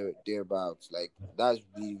 years or thereabouts. Like that's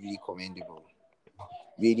really, really commendable.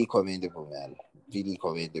 Really commendable, man. Really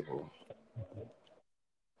commendable.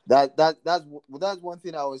 That's one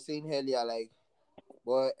thing I was saying earlier. Like,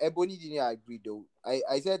 but Ebony didn't agree though.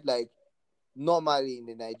 I said like normally in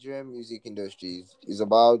the Nigerian music industry is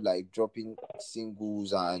about like dropping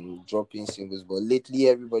singles, but lately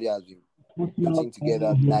everybody has been putting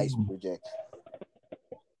together nice projects.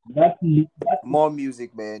 More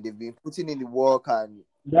music, man. They've been putting in the work, and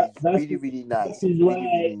it's really, really nice. That is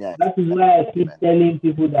really nice. That is why I keep telling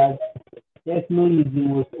people that Tekno is the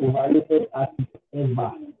most overrated artist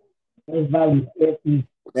ever.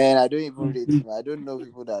 Man, I don't even rate him. I don't know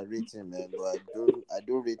people that rate him, man. But I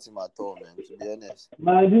don't rate him at all, man. To be honest.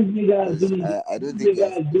 Man, this nigga has been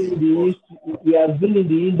he has been in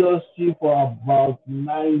the industry for about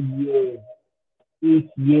 9 years, 8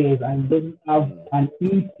 years, and doesn't have an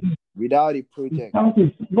EP without a project.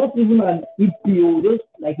 Not even an EP, just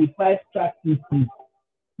like a 5-track EP.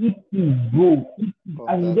 EP, bro.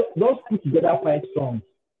 And just put together 5 songs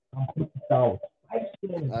and put it out. 5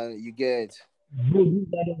 songs. And you get. Bro,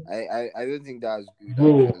 I don't think that's good,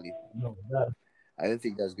 bro, actually. No, I don't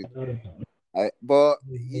think that's good. But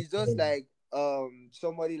it's just like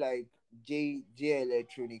somebody like J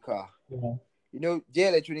Electronica. Yeah. You know, J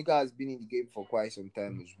Electronica has been in the game for quite some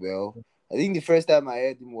time as well. I think the first time I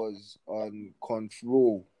heard him was on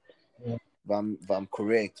Control. Yeah. If I'm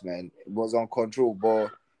correct, man. It was on Control, but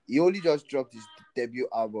he only just dropped his debut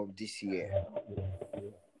album this year.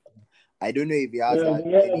 I don't know if he has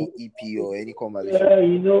any EP or any conversation. Yeah,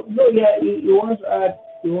 you know, he once had,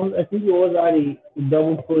 I think he once had a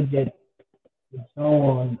double project with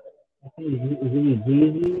someone. I think is it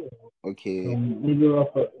Jay-Z? Okay. Maybe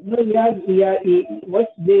Ruffalo. No, what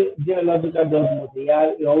Geological does most, he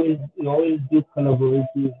always do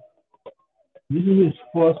collaborative. This is his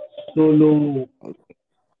first solo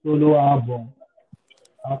album,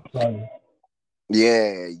 actually.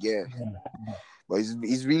 Yeah. But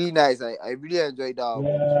it's really nice. I really enjoyed that album,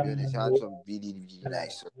 to be honest. It had some really, really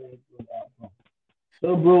nice.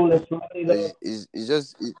 So, bro, let's run it up. It's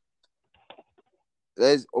just...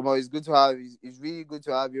 Omar, it's good to have. It's really good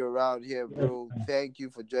to have you around here, bro. Thank you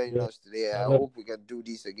for joining us today. I hope we can do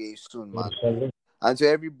this again soon, man. And to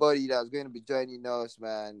everybody that's going to be joining us,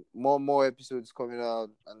 man, more episodes coming out,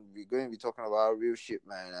 and we're going to be talking about real shit,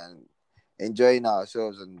 man, and enjoying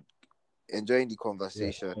ourselves and enjoying the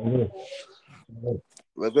conversation.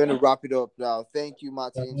 We're going to wrap it up now. Thank you,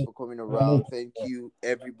 Martins, for coming around. Thank you,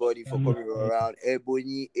 everybody, for coming around.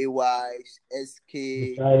 Ebony, AYs, SK,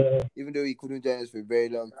 even though he couldn't join us for a very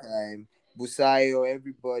long time. Busayo,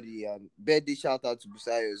 everybody, and birthday shout out to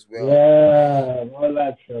Busayo as well. Yeah, more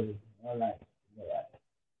life, Shorty.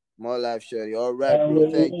 More life, Shorty. All right,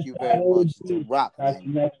 bro. Thank you very much. It's a wrap, man.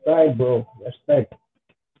 Next time, bro. Respect.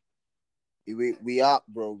 We up,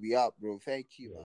 bro. Thank you, man.